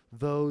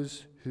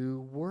those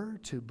who were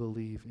to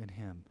believe in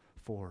him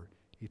for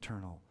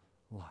eternal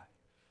life.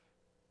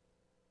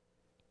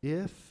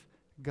 If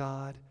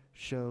God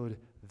showed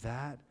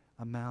that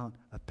amount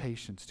of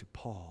patience to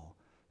Paul,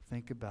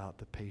 think about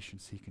the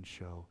patience he can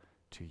show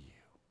to you.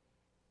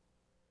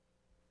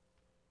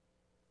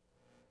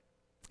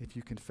 If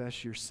you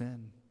confess your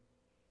sin,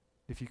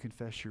 if you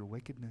confess your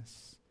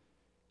wickedness,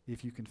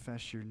 if you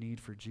confess your need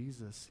for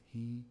Jesus,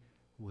 he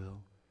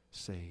will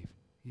save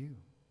you.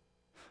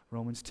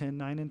 Romans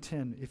 10:9 and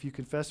 10. If you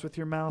confess with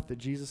your mouth that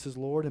Jesus is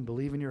Lord and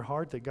believe in your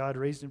heart that God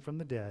raised him from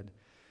the dead,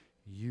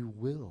 you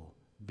will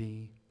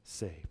be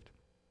saved.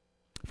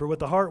 For with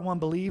the heart one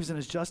believes and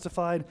is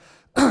justified,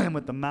 and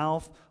with the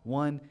mouth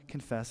one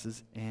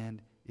confesses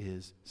and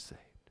is saved.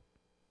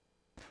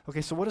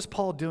 Okay, so what is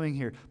Paul doing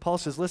here? Paul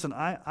says, listen,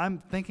 I'm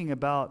thinking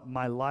about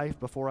my life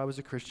before I was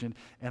a Christian,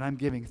 and I'm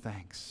giving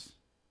thanks.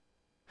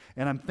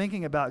 And I'm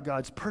thinking about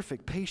God's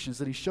perfect patience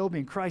that he showed me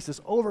in Christ,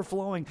 this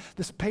overflowing,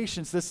 this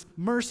patience, this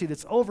mercy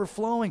that's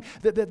overflowing,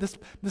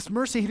 this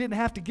mercy he didn't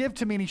have to give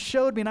to me, and he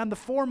showed me, and I'm the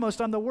foremost,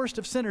 I'm the worst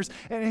of sinners.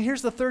 And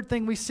here's the third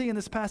thing we see in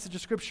this passage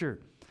of Scripture.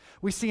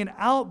 We see an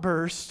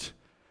outburst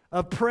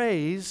of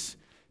praise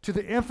to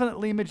the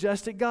infinitely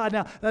majestic God.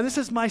 Now, this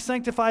is my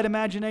sanctified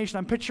imagination.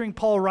 I'm picturing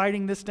Paul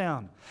writing this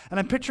down. And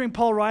I'm picturing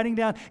Paul writing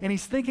down, and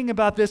he's thinking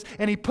about this,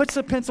 and he puts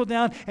the pencil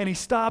down, and he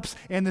stops,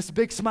 and this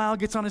big smile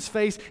gets on his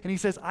face, and he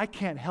says, I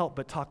can't help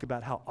but talk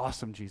about how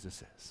awesome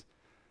Jesus is.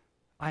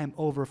 I am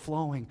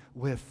overflowing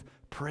with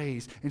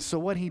praise. And so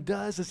what he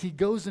does is he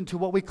goes into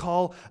what we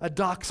call a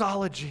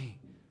doxology.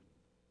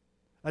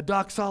 A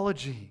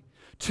doxology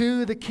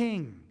to the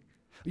King.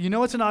 You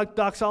know it's a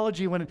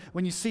doxology when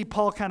you see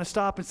Paul kind of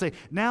stop and say,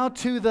 now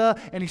to the,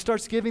 and he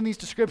starts giving these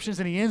descriptions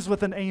and he ends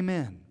with an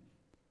amen.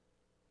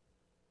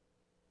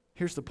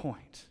 Here's the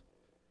point.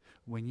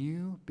 When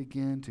you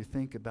begin to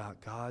think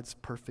about God's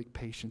perfect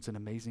patience and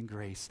amazing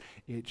grace,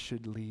 it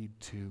should lead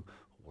to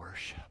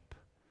worship.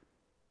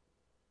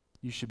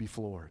 You should be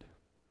floored.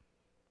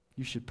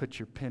 You should put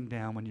your pen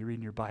down when you're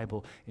reading your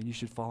Bible, and you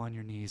should fall on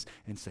your knees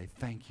and say,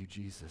 thank you,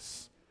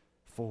 Jesus,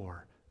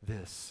 for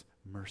this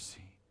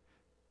mercy.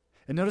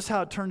 And notice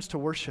how it turns to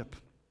worship.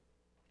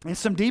 And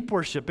some deep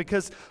worship,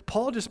 because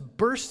Paul just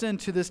bursts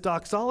into this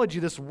doxology,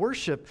 this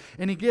worship,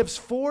 and he gives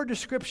 4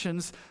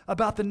 descriptions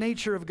about the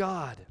nature of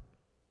God.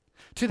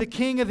 To the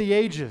King of the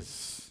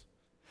ages,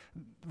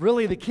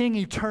 really the King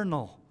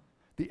eternal,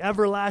 the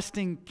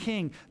everlasting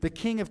King, the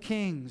King of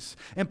kings.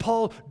 And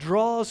Paul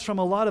draws from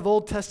a lot of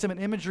Old Testament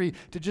imagery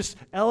to just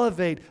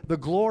elevate the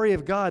glory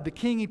of God, the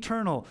King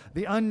eternal,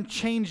 the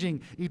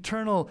unchanging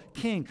eternal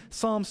King.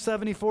 Psalm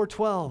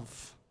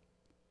 74:12.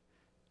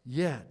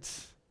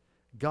 Yet,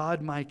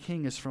 God my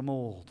King is from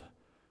old,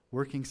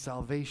 working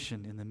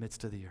salvation in the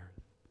midst of the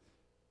earth.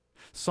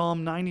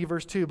 Psalm 90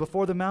 verse 2,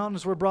 before the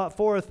mountains were brought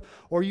forth,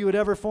 or you had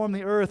ever formed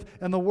the earth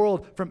and the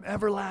world, from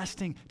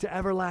everlasting to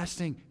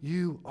everlasting,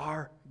 you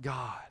are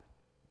God.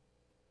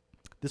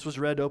 This was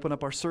read to open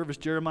up our service,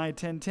 Jeremiah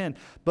 10:10.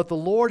 But the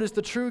Lord is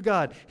the true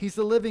God, he's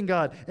the living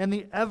God, and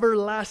the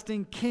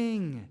everlasting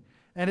King.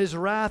 And his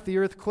wrath, the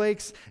earth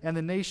quakes, and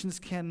the nations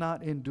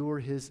cannot endure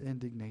his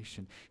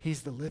indignation.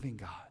 He's the living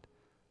God,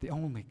 the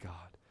only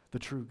God, the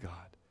true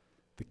God,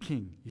 the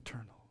King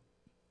eternal.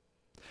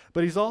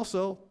 But he's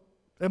also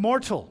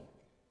immortal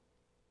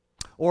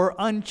or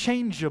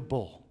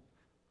unchangeable.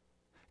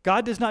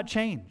 God does not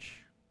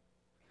change.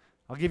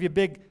 I'll give you a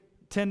big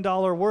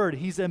 $10 word.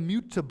 He's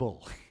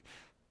immutable.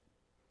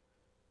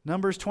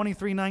 Numbers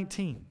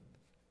 23:19.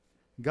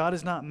 God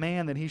is not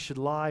man that he should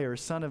lie, or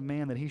son of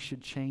man that he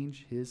should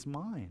change his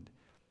mind.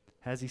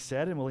 Has he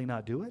said, and will he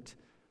not do it?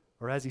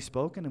 Or has he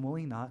spoken, and will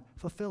he not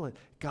fulfill it?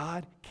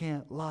 God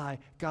can't lie.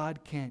 God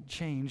can't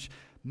change.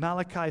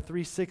 Malachi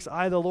 3:6,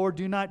 I, the Lord,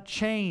 do not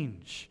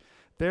change.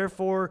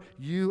 Therefore,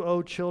 you,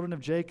 O children of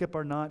Jacob,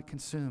 are not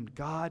consumed.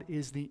 God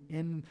is the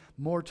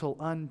immortal,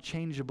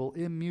 unchangeable,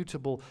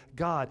 immutable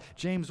God.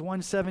 James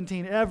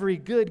 1:17, every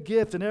good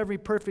gift and every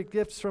perfect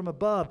gift is from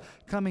above,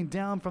 coming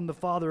down from the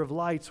Father of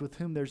lights, with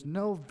whom there's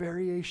no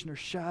variation or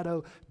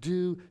shadow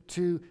due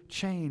to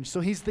change. So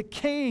he's the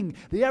King,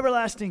 the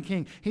everlasting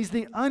King. He's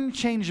the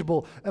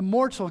unchangeable,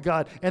 immortal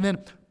God. And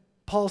then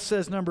Paul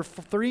says, number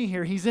 3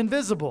 here, he's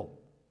invisible.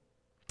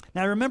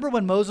 Now, remember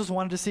when Moses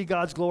wanted to see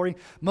God's glory?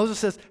 Moses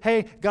says,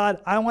 hey,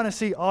 God, I want to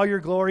see all your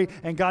glory.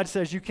 And God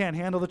says, you can't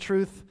handle the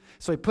truth.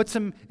 So he puts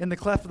him in the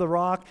cleft of the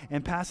rock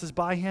and passes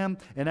by him.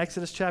 In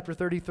Exodus chapter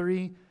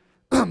 33,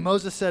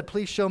 Moses said,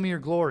 please show me your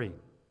glory.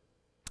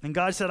 And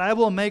God said, I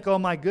will make all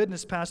my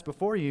goodness pass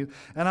before you,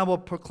 and I will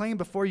proclaim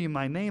before you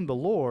my name, the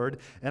Lord,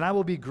 and I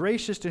will be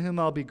gracious to whom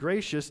I'll be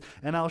gracious,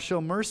 and I'll show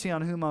mercy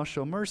on whom I'll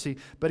show mercy.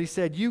 But he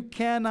said, you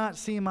cannot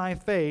see my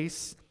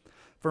face,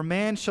 for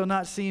man shall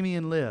not see me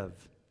and live.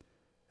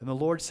 And the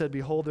Lord said,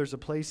 behold, there's a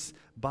place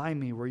by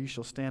me where you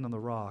shall stand on the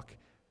rock.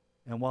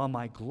 And while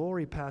my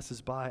glory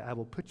passes by, I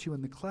will put you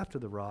in the cleft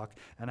of the rock,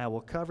 and I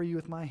will cover you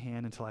with my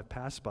hand until I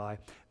pass by.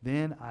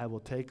 Then I will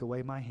take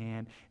away my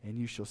hand, and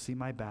you shall see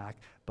my back,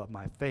 but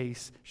my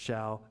face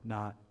shall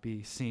not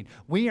be seen.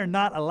 We are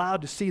not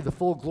allowed to see the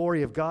full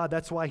glory of God.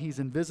 That's why he's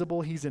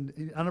invisible. He's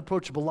in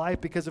unapproachable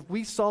light, because if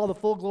we saw the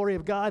full glory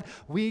of God,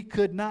 we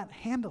could not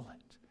handle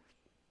it.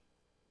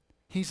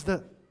 He's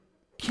the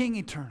King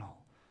eternal.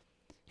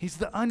 He's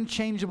the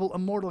unchangeable,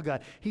 immortal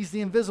God. He's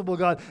the invisible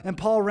God. And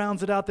Paul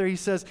rounds it out there. He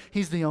says,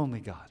 he's the only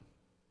God,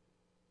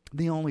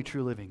 the only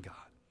true living God.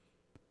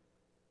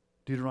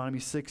 Deuteronomy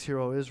 6, hear,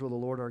 O Israel, the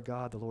Lord our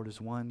God, the Lord is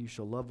one. You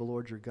shall love the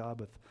Lord your God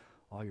with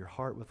all your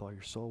heart, with all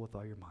your soul, with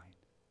all your mind.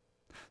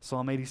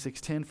 Psalm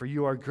 86:10, for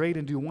you are great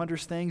and do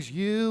wondrous things.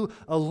 You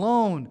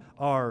alone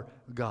are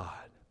God.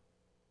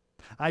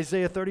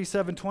 Isaiah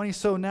 37:20,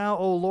 so now,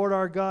 O Lord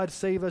our God,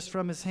 save us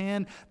from his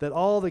hand, that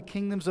all the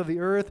kingdoms of the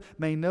earth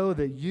may know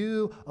that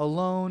you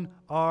alone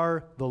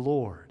are the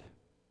Lord.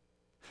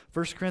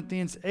 1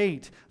 Corinthians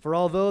 8, for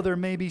although there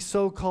may be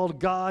so-called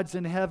gods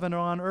in heaven or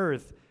on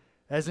earth,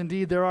 as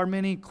indeed there are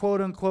many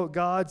quote-unquote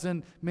gods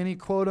and many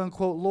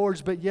quote-unquote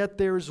lords, but yet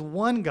there is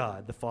one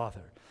God, the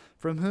Father,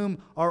 from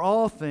whom are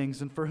all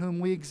things and for whom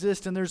we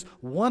exist. And there's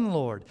one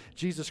Lord,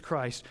 Jesus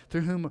Christ,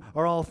 through whom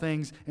are all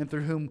things and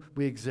through whom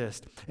we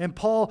exist. And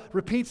Paul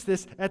repeats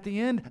this at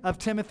the end of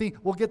Timothy.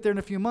 We'll get there in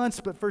a few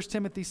months, but 1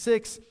 Timothy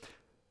 6,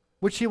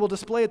 which he will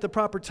display at the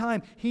proper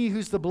time. He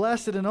who's the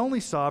blessed and only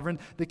sovereign,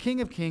 the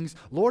King of kings,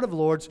 Lord of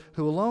lords,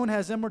 who alone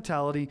has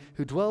immortality,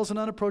 who dwells in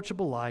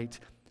unapproachable light,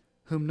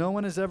 whom no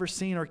one has ever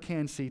seen or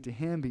can see, to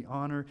him be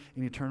honor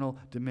and eternal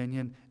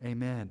dominion.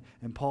 Amen.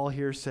 And Paul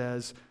here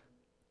says,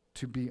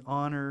 to be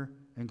honor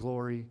and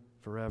glory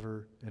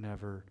forever and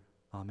ever.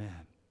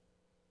 Amen.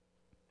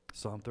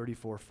 Psalm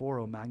 34:4,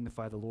 oh,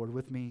 magnify the Lord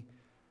with me.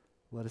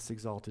 Let us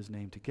exalt his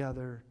name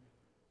together.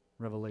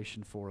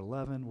 Revelation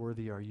 4:11,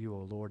 worthy are you, O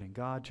Lord and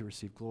God, to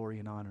receive glory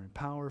and honor and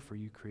power, for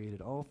you created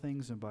all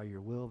things, and by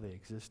your will they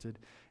existed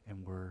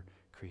and were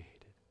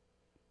created.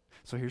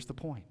 So here's the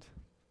point.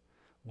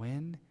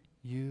 When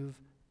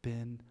you've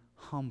been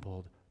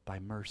humbled by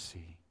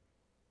mercy,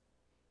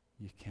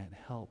 you can't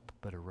help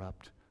but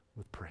erupt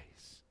with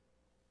praise.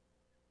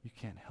 You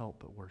can't help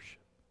but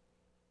worship.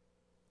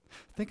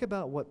 Think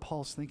about what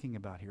Paul's thinking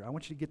about here. I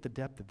want you to get the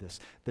depth of this.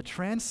 The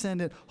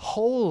transcendent,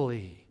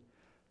 holy,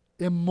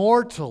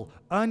 immortal,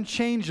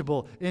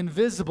 unchangeable,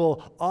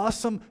 invisible,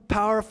 awesome,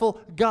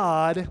 powerful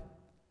God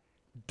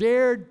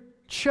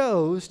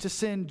chose to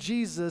send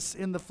Jesus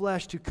in the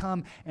flesh to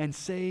come and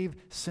save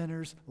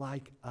sinners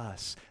like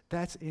us.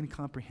 That's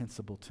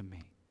incomprehensible to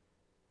me.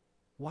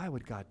 Why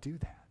would God do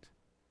that?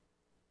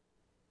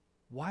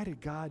 Why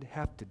did God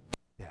have to do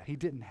that? He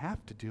didn't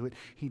have to do it.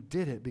 He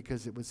did it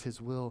because it was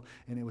his will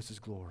and it was his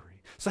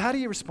glory. So how do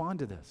you respond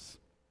to this?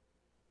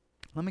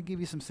 Let me give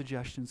you some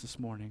suggestions this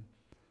morning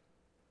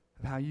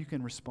of how you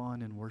can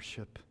respond in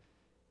worship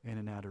and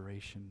in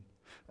adoration.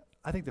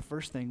 I think the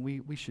first thing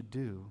we should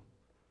do,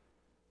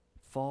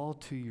 fall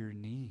to your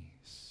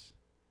knees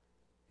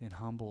in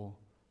humble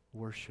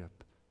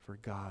worship for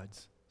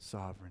God's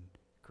sovereign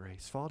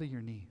grace. Fall to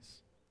your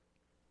knees.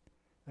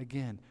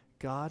 Again,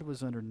 God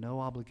was under no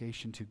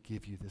obligation to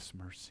give you this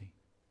mercy.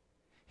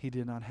 He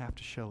did not have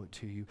to show it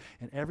to you.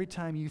 And every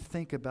time you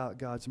think about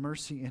God's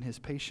mercy and his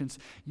patience,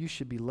 you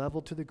should be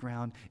leveled to the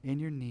ground in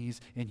your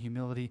knees in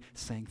humility,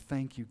 saying,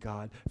 thank you,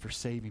 God, for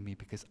saving me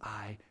because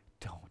I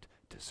don't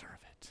deserve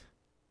it.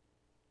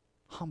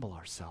 Humble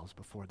ourselves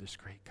before this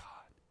great God.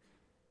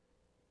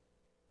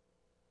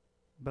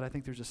 But I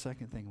think there's a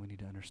second thing we need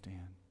to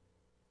understand.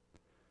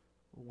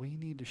 We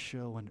need to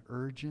show an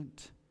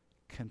urgent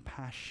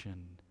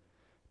compassion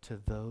to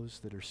those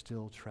that are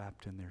still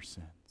trapped in their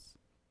sins.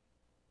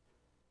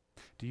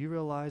 Do you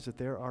realize that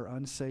there are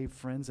unsaved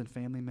friends and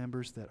family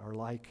members that are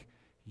like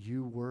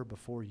you were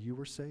before you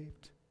were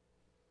saved?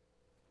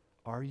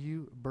 Are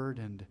you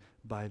burdened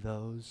by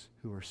those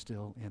who are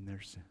still in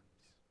their sins?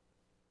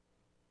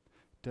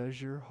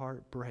 Does your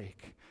heart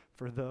break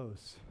for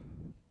those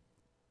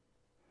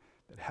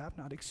that have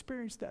not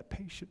experienced that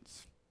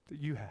patience that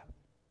you have?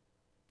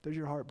 Does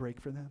your heart break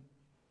for them?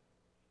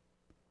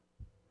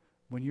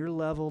 When you're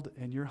leveled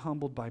and you're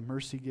humbled by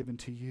mercy given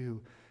to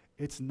you,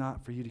 it's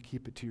not for you to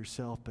keep it to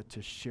yourself, but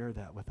to share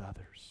that with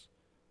others.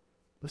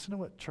 Listen to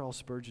what Charles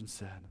Spurgeon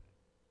said.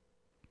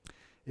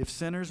 If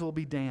sinners will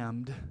be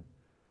damned,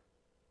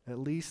 at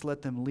least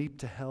let them leap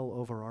to hell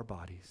over our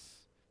bodies.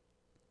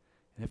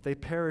 And if they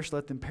perish,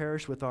 let them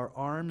perish with our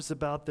arms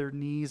about their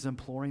knees,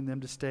 imploring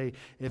them to stay.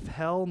 If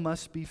hell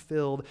must be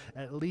filled,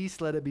 at least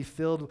let it be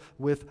filled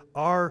with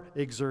our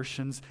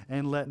exertions,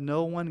 and let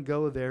no one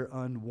go there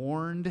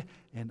unwarned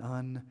and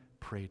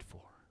unprayed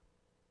for.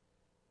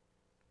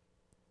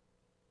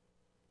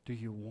 Do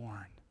you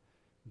warn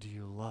Do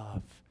you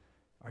love?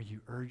 Are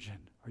you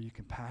urgent? Are you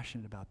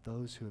compassionate about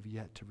those who have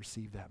yet to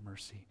receive that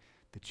mercy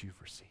that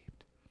you've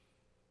received?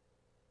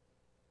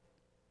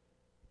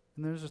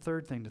 And there's a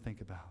third thing to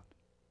think about.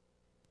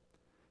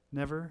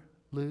 Never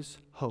lose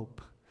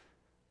hope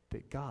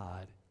that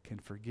God can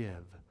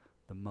forgive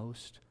the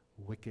most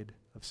wicked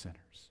of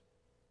sinners.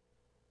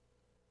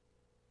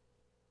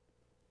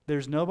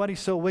 There's nobody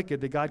so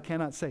wicked that God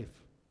cannot save.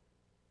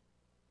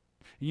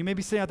 You may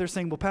be sitting out there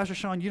saying, well, Pastor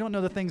Sean, you don't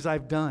know the things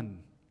I've done.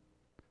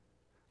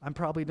 I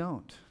probably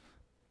don't.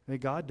 I mean,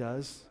 God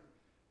does.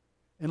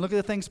 And look at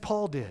the things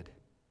Paul did.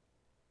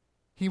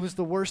 He was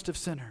the worst of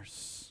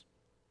sinners.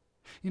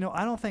 You know,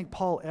 I don't think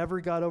Paul ever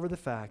got over the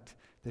fact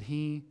that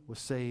he was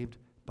saved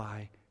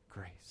by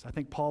grace. I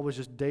think Paul was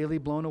just daily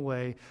blown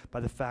away by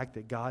the fact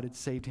that God had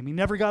saved him. He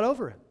never got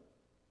over it.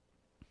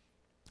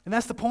 And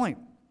that's the point.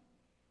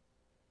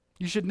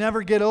 You should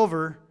never get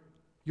over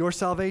your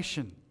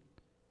salvation.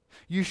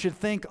 You should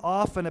think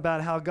often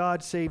about how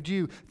God saved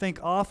you. Think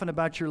often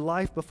about your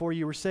life before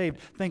you were saved.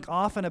 Think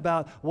often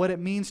about what it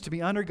means to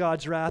be under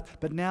God's wrath,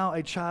 but now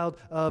a child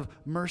of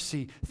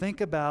mercy.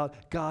 Think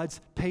about God's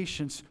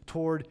patience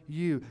toward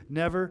you.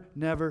 Never,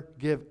 never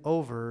give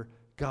over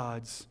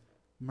God's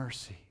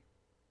mercy.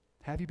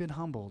 Have you been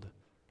humbled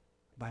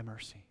by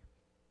mercy?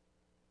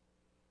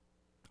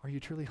 Are you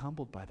truly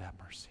humbled by that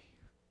mercy?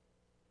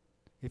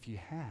 If you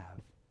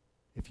have,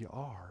 if you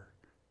are,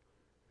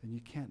 then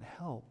you can't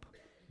help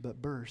but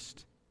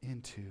burst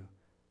into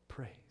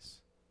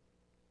praise.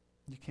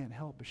 You can't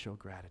help but show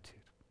gratitude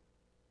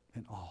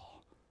and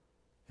awe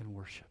and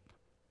worship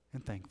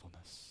and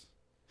thankfulness.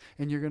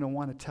 And you're going to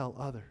want to tell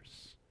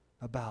others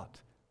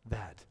about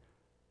that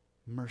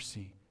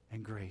mercy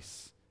and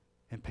grace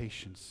and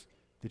patience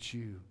that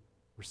you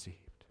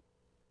received.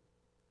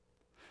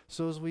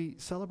 So as we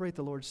celebrate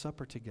the Lord's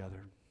Supper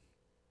together,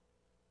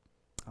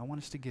 I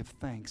want us to give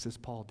thanks as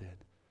Paul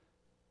did.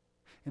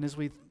 And as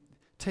we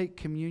take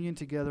communion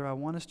together, I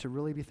want us to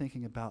really be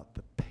thinking about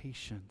the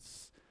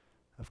patience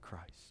of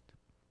Christ.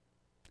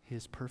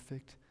 His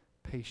perfect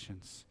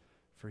patience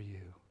for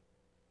you.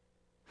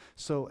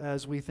 So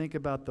as we think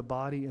about the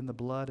body and the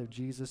blood of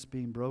Jesus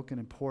being broken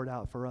and poured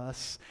out for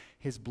us,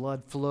 His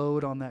blood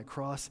flowed on that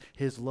cross.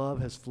 His love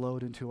has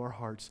flowed into our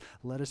hearts.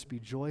 Let us be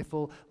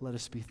joyful. Let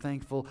us be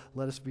thankful.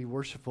 Let us be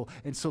worshipful.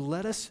 And so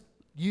let us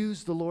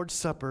use the Lord's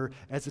Supper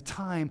as a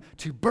time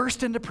to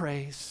burst into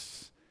praise,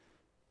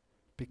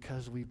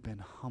 because we've been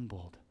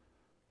humbled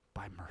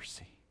by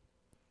mercy.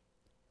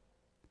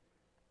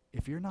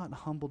 If you're not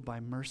humbled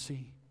by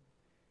mercy,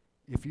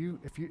 if you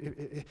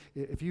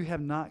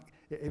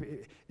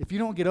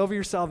don't get over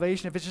your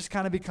salvation, if it's just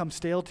kind of become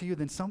stale to you,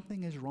 then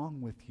something is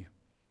wrong with you.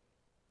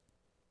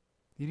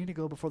 You need to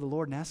go before the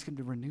Lord and ask Him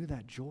to renew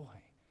that joy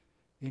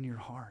in your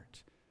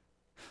heart.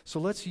 So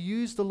let's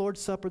use the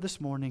Lord's Supper this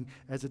morning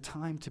as a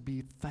time to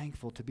be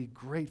thankful, to be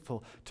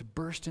grateful, to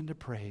burst into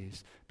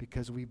praise,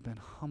 because we've been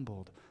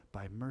humbled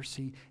by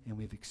mercy and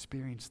we've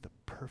experienced the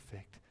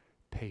perfect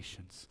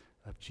patience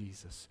of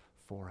Jesus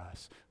for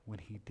us when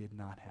He did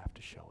not have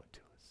to show it to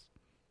us.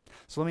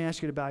 So let me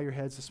ask you to bow your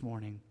heads this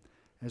morning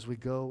as we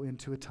go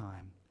into a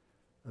time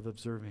of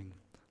observing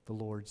the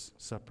Lord's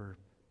Supper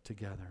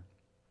together.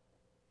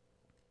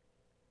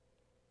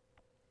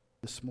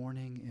 This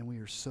morning, and we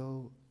are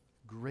so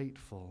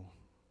grateful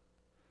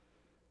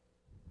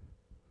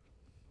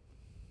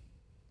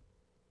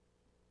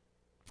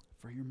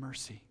for your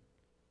mercy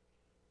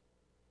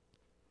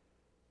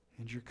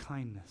and your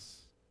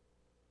kindness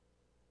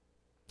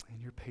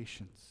and your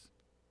patience.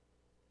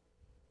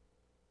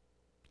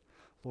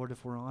 Lord,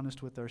 if we're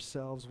honest with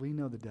ourselves, we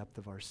know the depth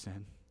of our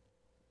sin.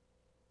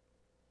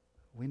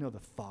 We know the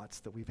thoughts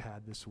that we've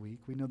had this week.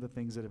 We know the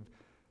things that have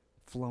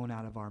flown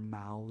out of our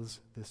mouths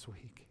this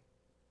week.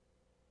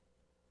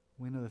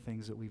 We know the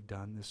things that we've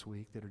done this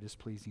week that are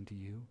displeasing to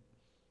you.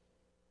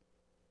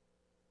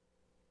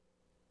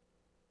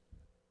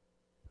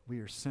 We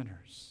are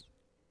sinners.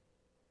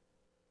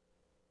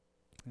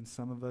 And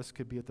some of us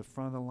could be at the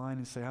front of the line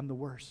and say, I'm the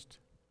worst.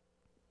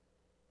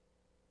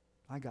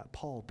 I got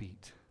Paul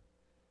beat.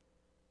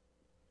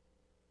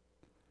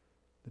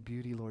 The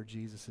beauty, Lord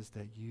Jesus, is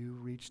that you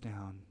reach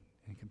down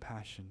in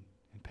compassion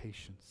and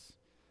patience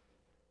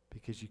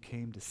because you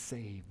came to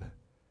save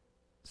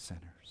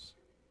sinners.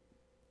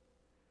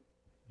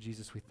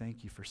 Jesus, we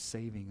thank you for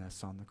saving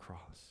us on the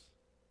cross.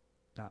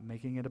 Not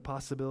making it a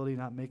possibility,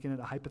 not making it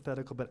a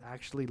hypothetical, but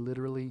actually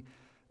literally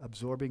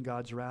absorbing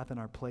God's wrath in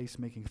our place,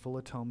 making full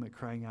atonement,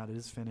 crying out, it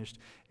is finished,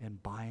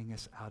 and buying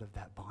us out of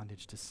that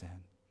bondage to sin.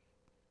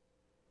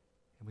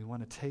 And we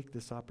want to take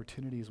this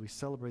opportunity as we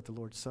celebrate the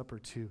Lord's Supper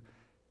to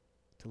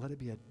let it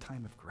be a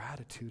time of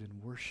gratitude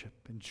and worship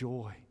and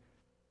joy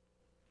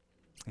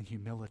and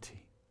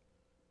humility.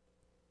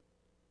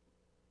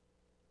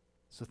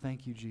 So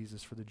thank you,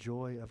 Jesus, for the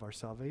joy of our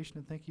salvation,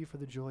 and thank you for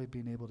the joy of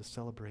being able to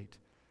celebrate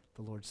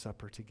the Lord's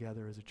Supper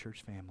together as a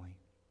church family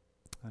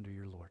under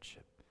your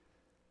lordship.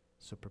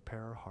 So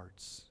prepare our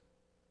hearts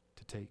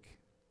to take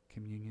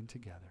communion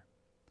together.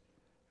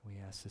 We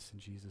ask this in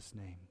Jesus'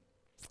 name.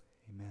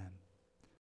 Amen.